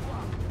cell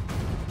block.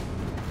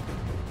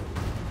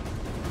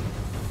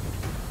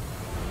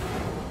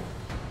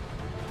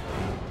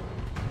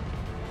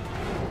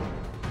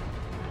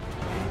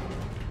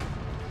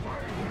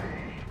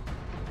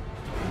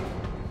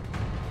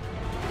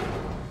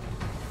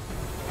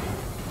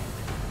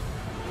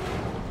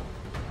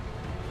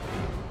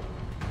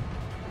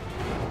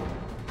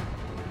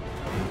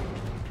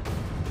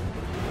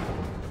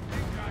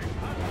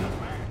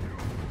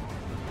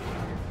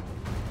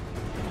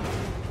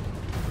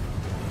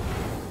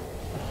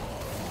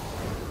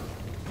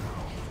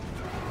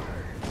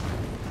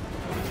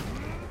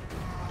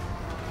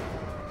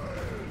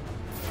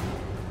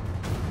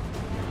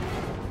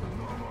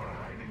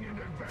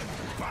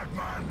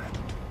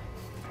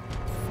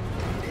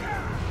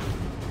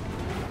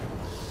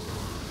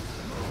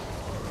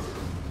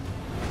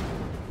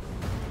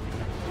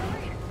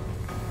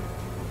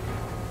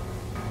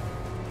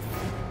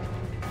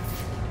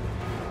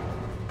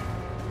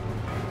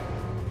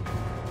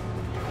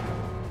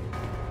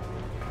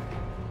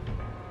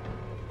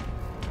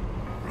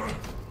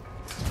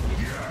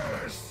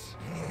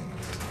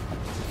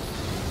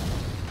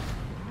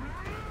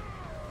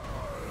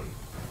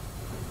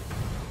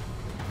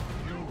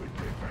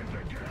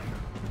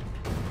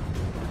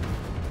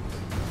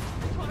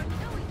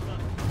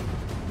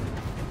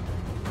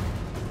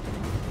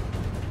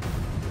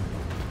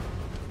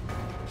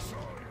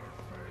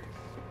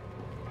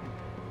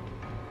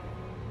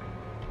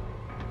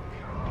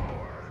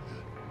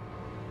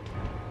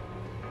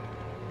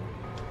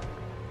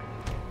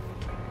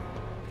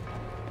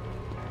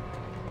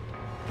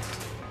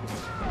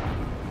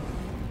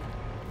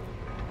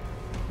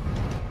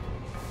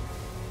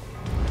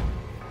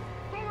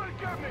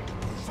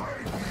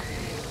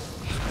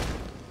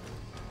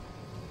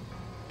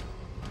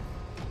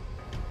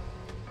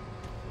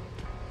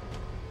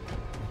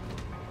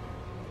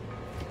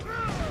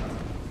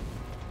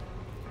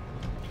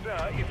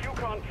 If you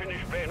can't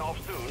finish Bane off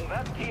soon,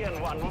 that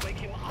TN1 will make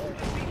him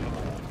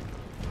undefeatable.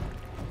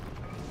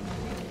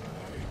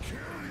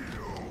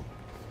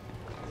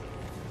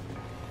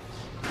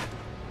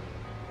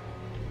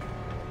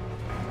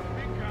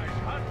 Big guy's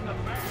hot in the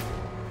back.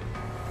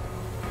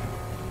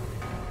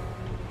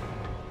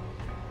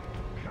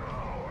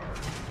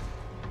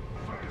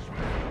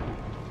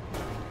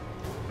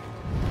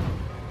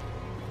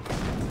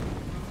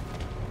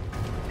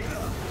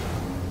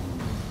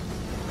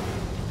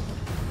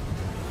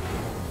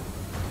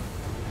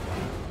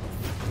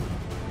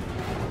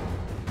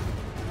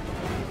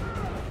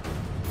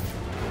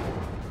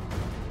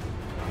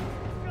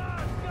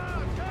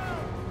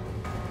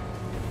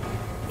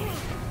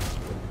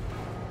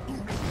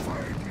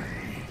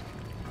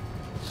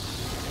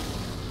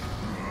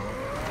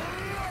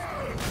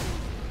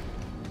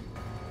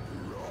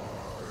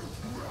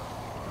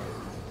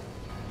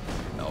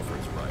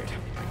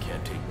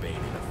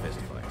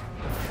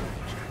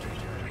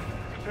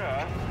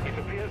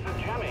 appears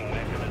the jamming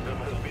mechanism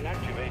has been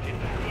activated.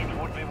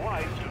 It would be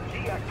wise to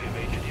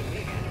deactivate it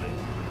immediately.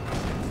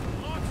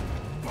 What?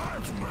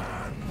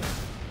 Batman!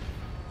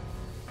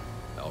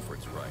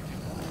 Alfred's right.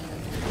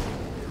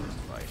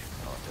 Right,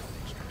 I'll have to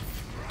think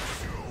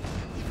strategically.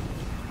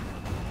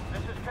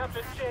 This is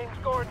Captain James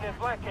Gordon in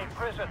Blackgate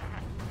Prison.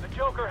 The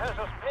Joker has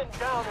us pinned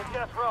down in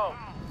death row.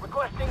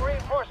 Requesting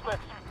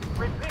reinforcements.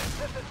 Repeat,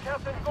 this is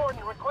Captain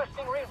Gordon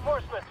requesting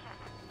reinforcements.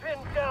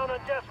 Pinned down on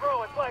death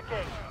row at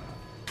Blackgate.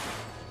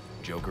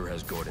 Joker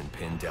has Gordon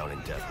pinned down in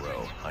death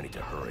row. I need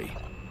to hurry.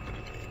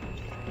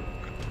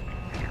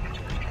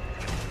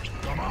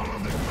 Come out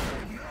of this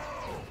bed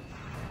now!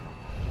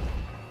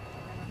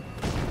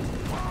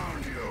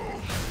 Found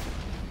you!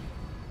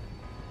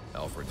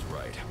 Alfred's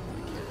right. I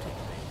can't take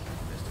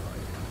anything this time.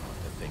 I'll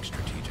have to think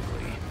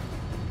strategically.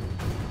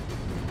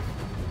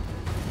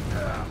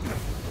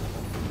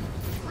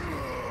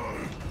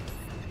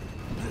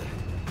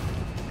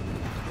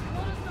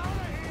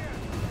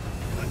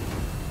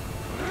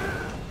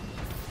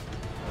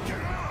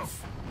 Get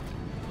off!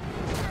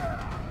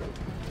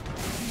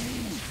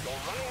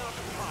 You're running out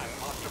of time,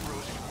 Master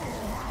Bruce.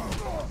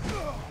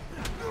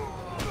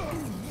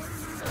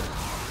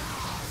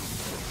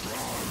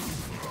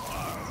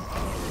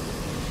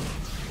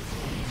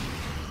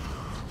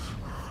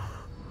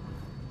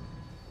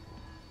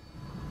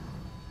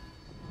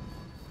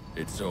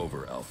 It's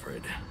over,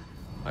 Alfred.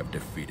 I've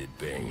defeated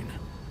Bane.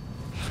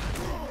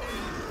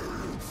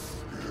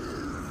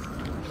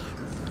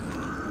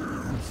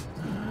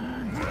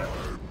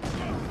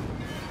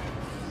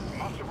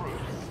 Master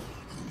Bruce.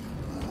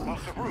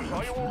 Master Bruce,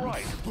 are you all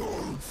right?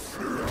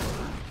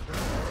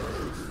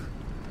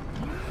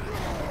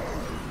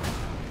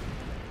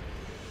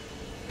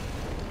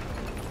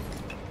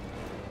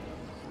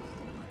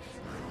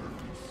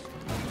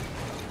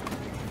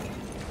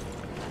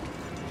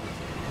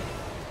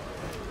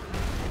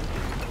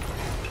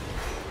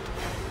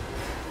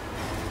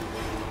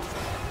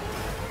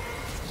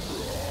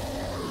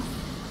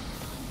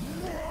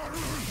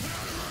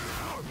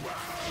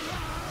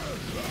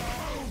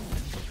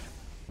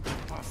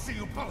 I'll see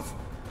you both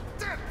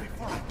dead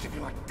before I give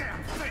you a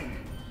damn thing!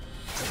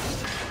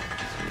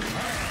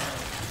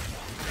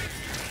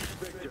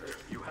 Victor,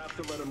 you have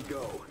to let him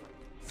go.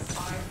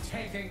 I'm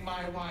taking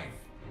my wife.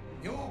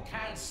 You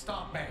can't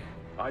stop me.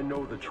 I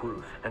know the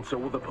truth, and so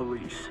will the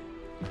police.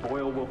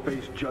 Boyle will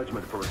face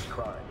judgment for his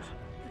crimes.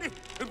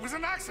 It was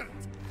an accident!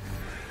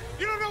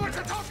 You don't know what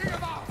you're talking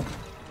about!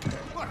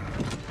 What?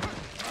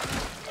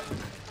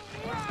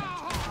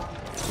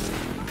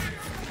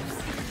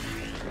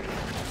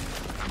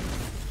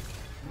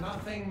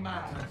 Nothing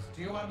matters.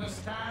 Do you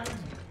understand?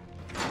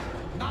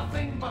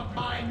 Nothing but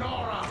my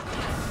Nora.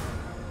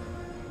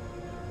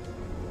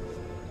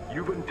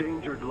 You've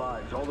endangered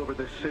lives all over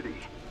this city.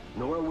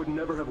 Nora would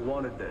never have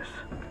wanted this.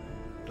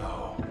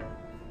 No.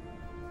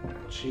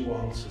 What she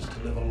wants is to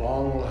live a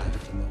long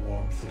life in the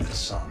warmth of the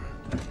sun.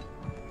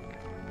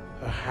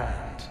 Her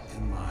hand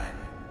in mine.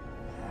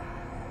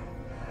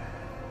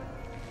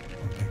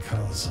 And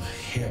because of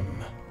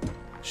him,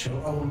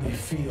 she'll only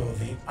feel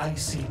the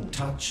icy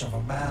touch of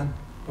a man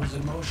whose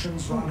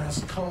emotions run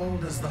as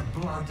cold as the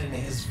blood in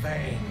his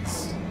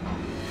veins.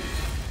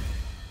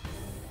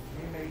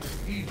 We may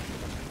defeat you.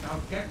 Now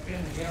get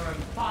in here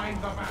and find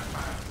the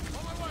Batman.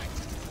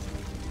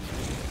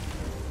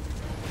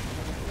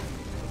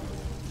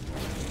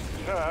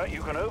 Sir,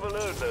 you can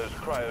overload those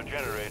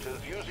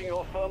cryogenerators using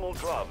your thermal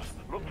gloves.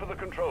 Look for the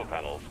control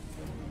panels.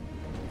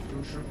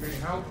 You should be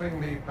helping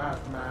me,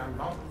 Batman,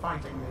 not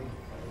fighting me.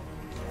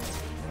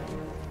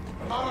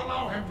 Do not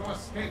allow him to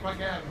escape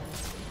again.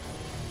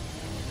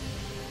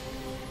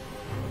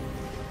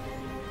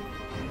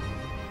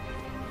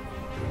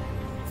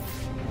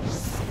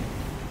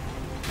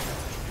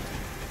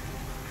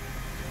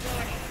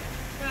 Warning.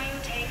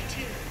 Cryo-tank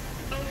 2.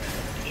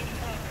 Overload in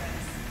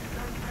progress.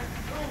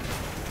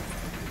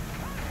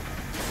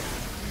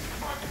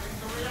 Marketing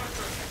the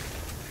reactor.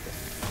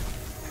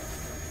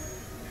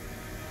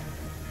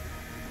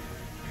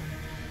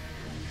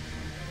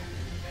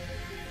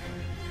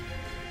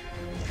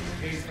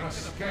 He's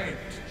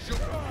escaped.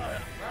 Where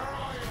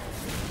are you?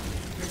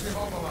 Keep him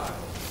alive.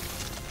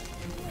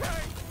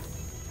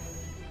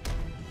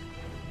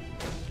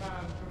 This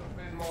man should have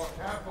been more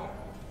careful.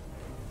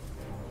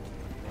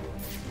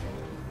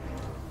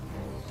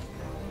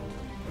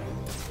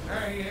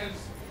 There he is.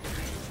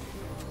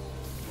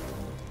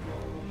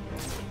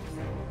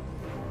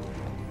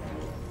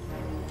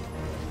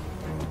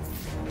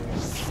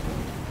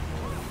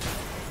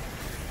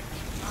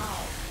 Now,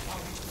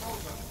 while he's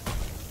frozen.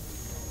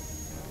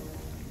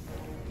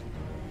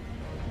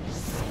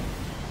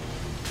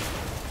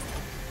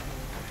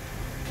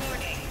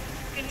 Warning.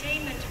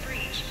 Containment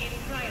breach in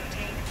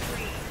cryotank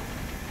 3.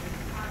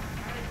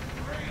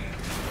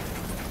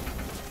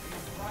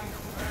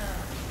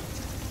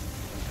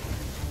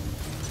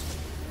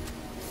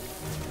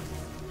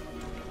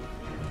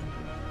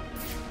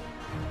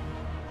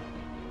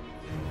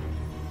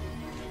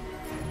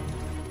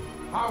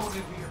 How did he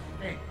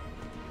escape?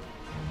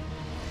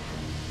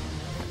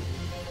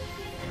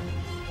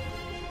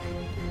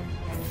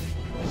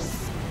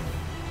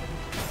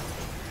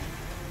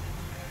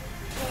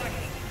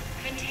 Warning.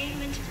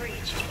 Containment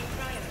breached in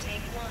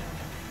cryotake 1.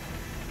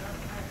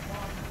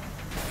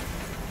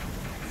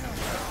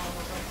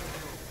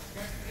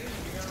 Get in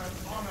here and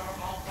honor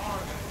our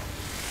bargain.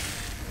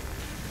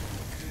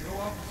 You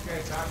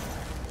obfuscate that.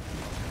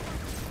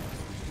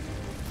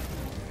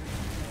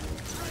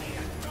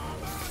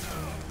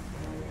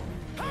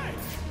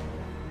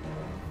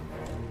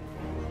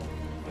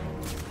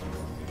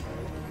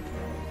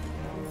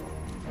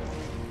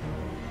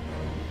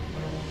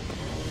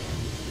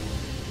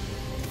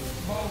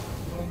 Smoke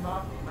will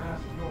not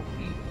mask your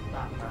feet,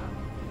 Batman.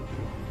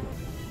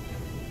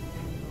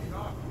 Do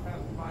not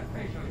test my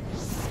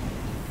patience.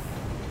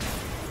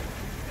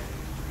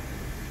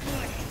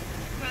 Warning.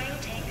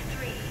 Cryotake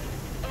 3.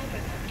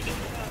 Overload in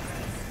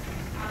progress.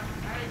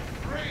 Tank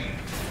 3!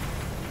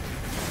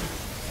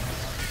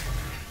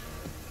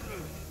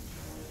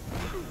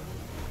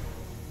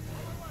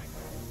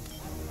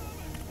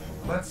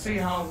 Let's see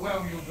how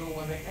well you do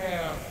when the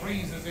air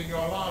freezes in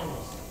your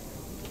lungs.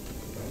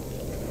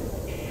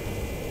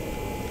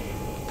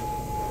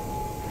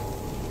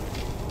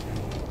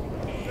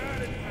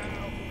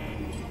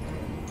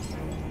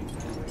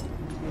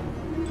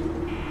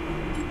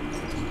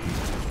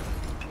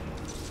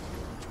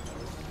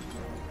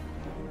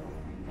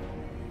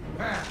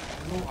 There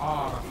you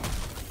are.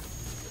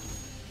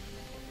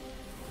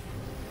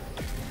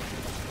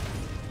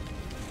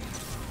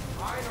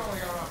 I know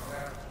you're up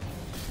there.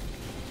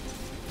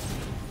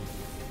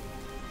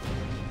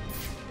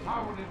 How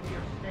would it be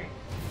escaped?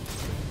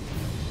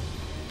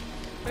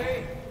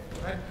 Hey,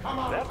 then come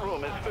on. That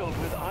room is filled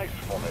with ice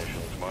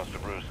formations, Master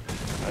Bruce. I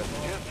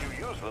suggest you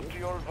use them to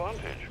your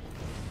advantage.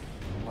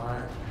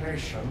 My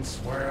patience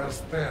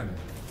wears thin.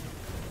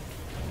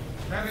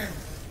 Get him.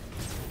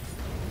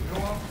 You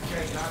won't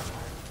escape that.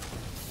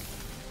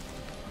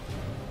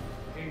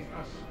 He's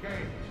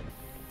escaped.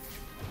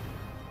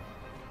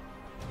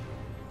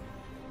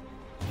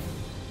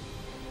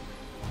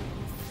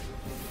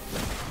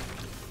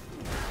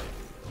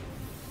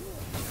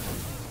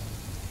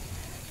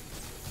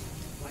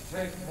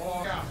 Take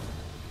more out.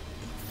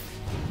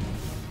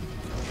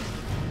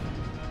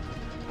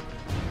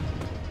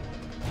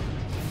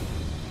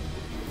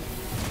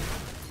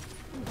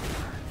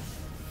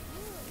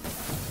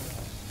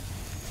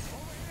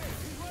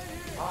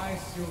 My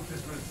suit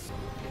is with.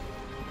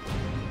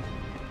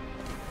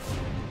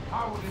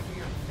 How did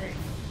he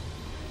escape?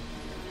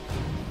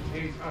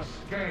 He's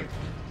escaped.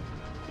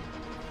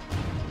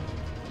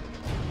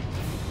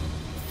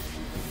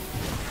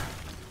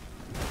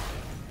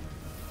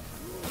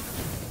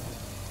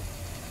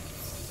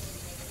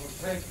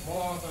 Take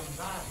more than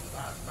that,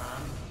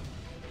 Batman.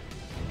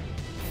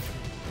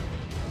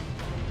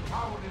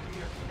 How did he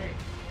escape?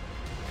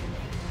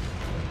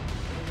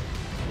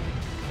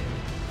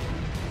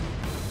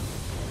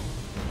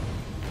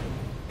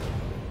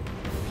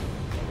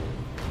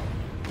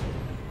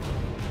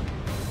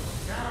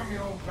 Damn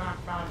you,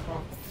 Batman.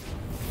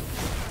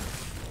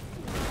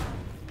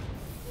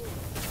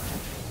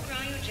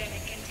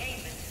 Cryogenic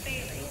containment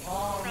failing.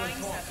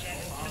 Prime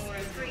subject,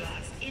 Nora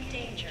Freeze, in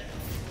danger.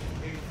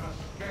 He's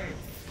escaped.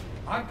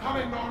 I'm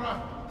coming,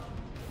 Nora!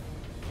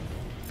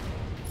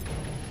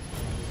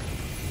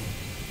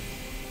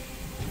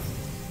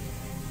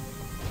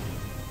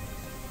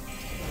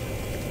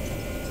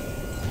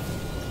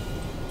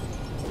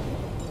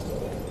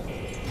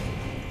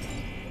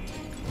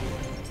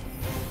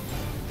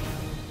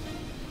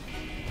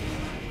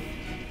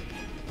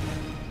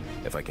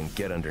 If I can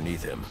get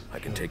underneath him, I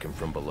can take him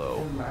from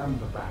below. And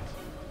the bat.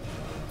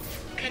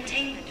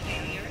 Containment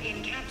failure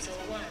in Capsule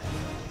 1.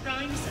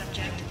 Prime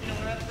subject,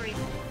 Nora Freeze.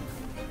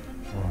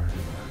 Or did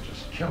I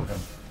just kill him?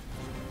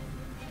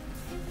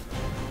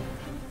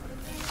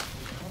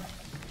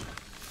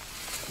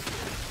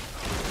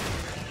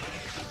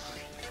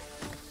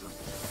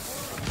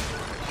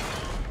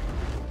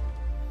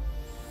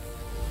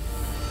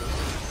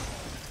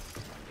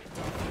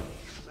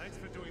 Thanks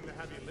for doing the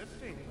heavy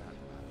lifting,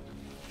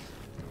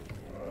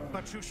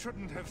 but you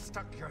shouldn't have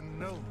stuck your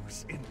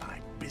nose in my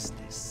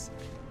business.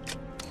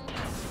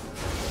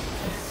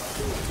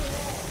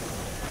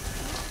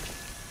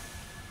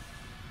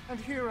 And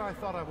here I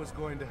thought I was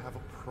going to have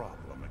a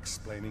problem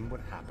explaining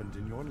what happened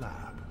in your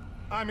lab.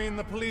 I mean,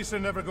 the police are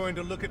never going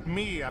to look at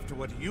me after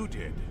what you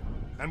did.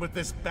 And with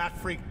this bat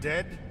freak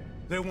dead,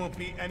 there won't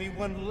be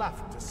anyone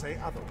left to say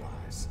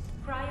otherwise.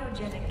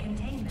 Cryogenic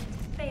containment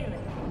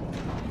failing.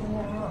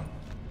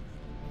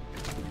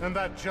 And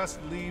that just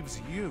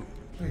leaves you.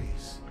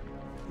 Please,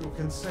 you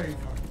can save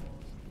her.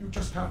 You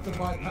just have to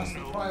bypass the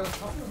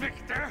cryotunnel.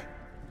 Victor,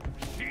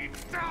 she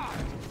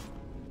died.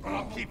 But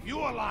I'll keep you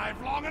alive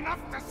long enough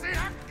to see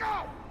her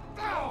go!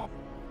 Go!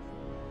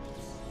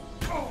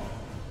 Oh!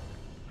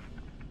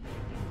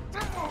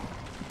 Oh!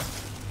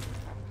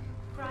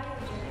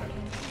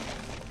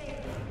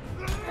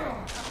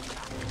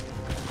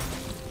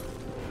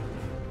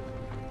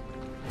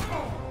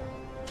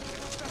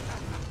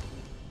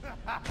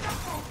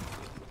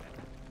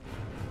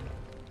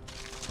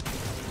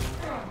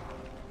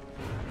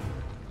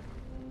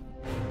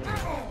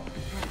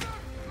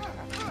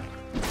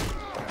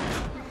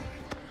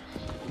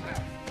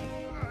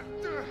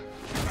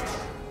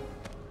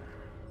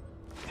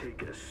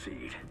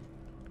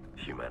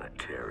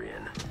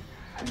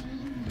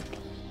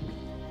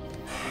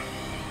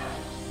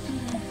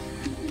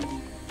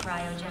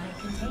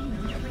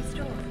 Containment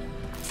restored.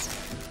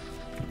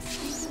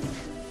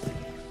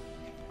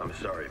 I'm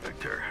sorry,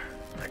 Victor.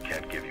 I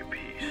can't give you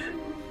peace,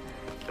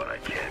 but I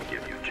can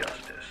give you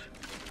justice.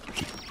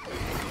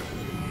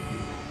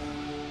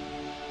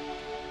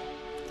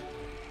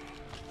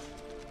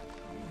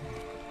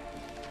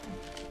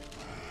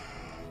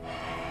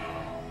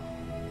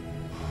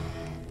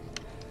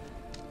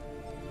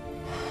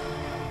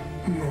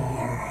 No.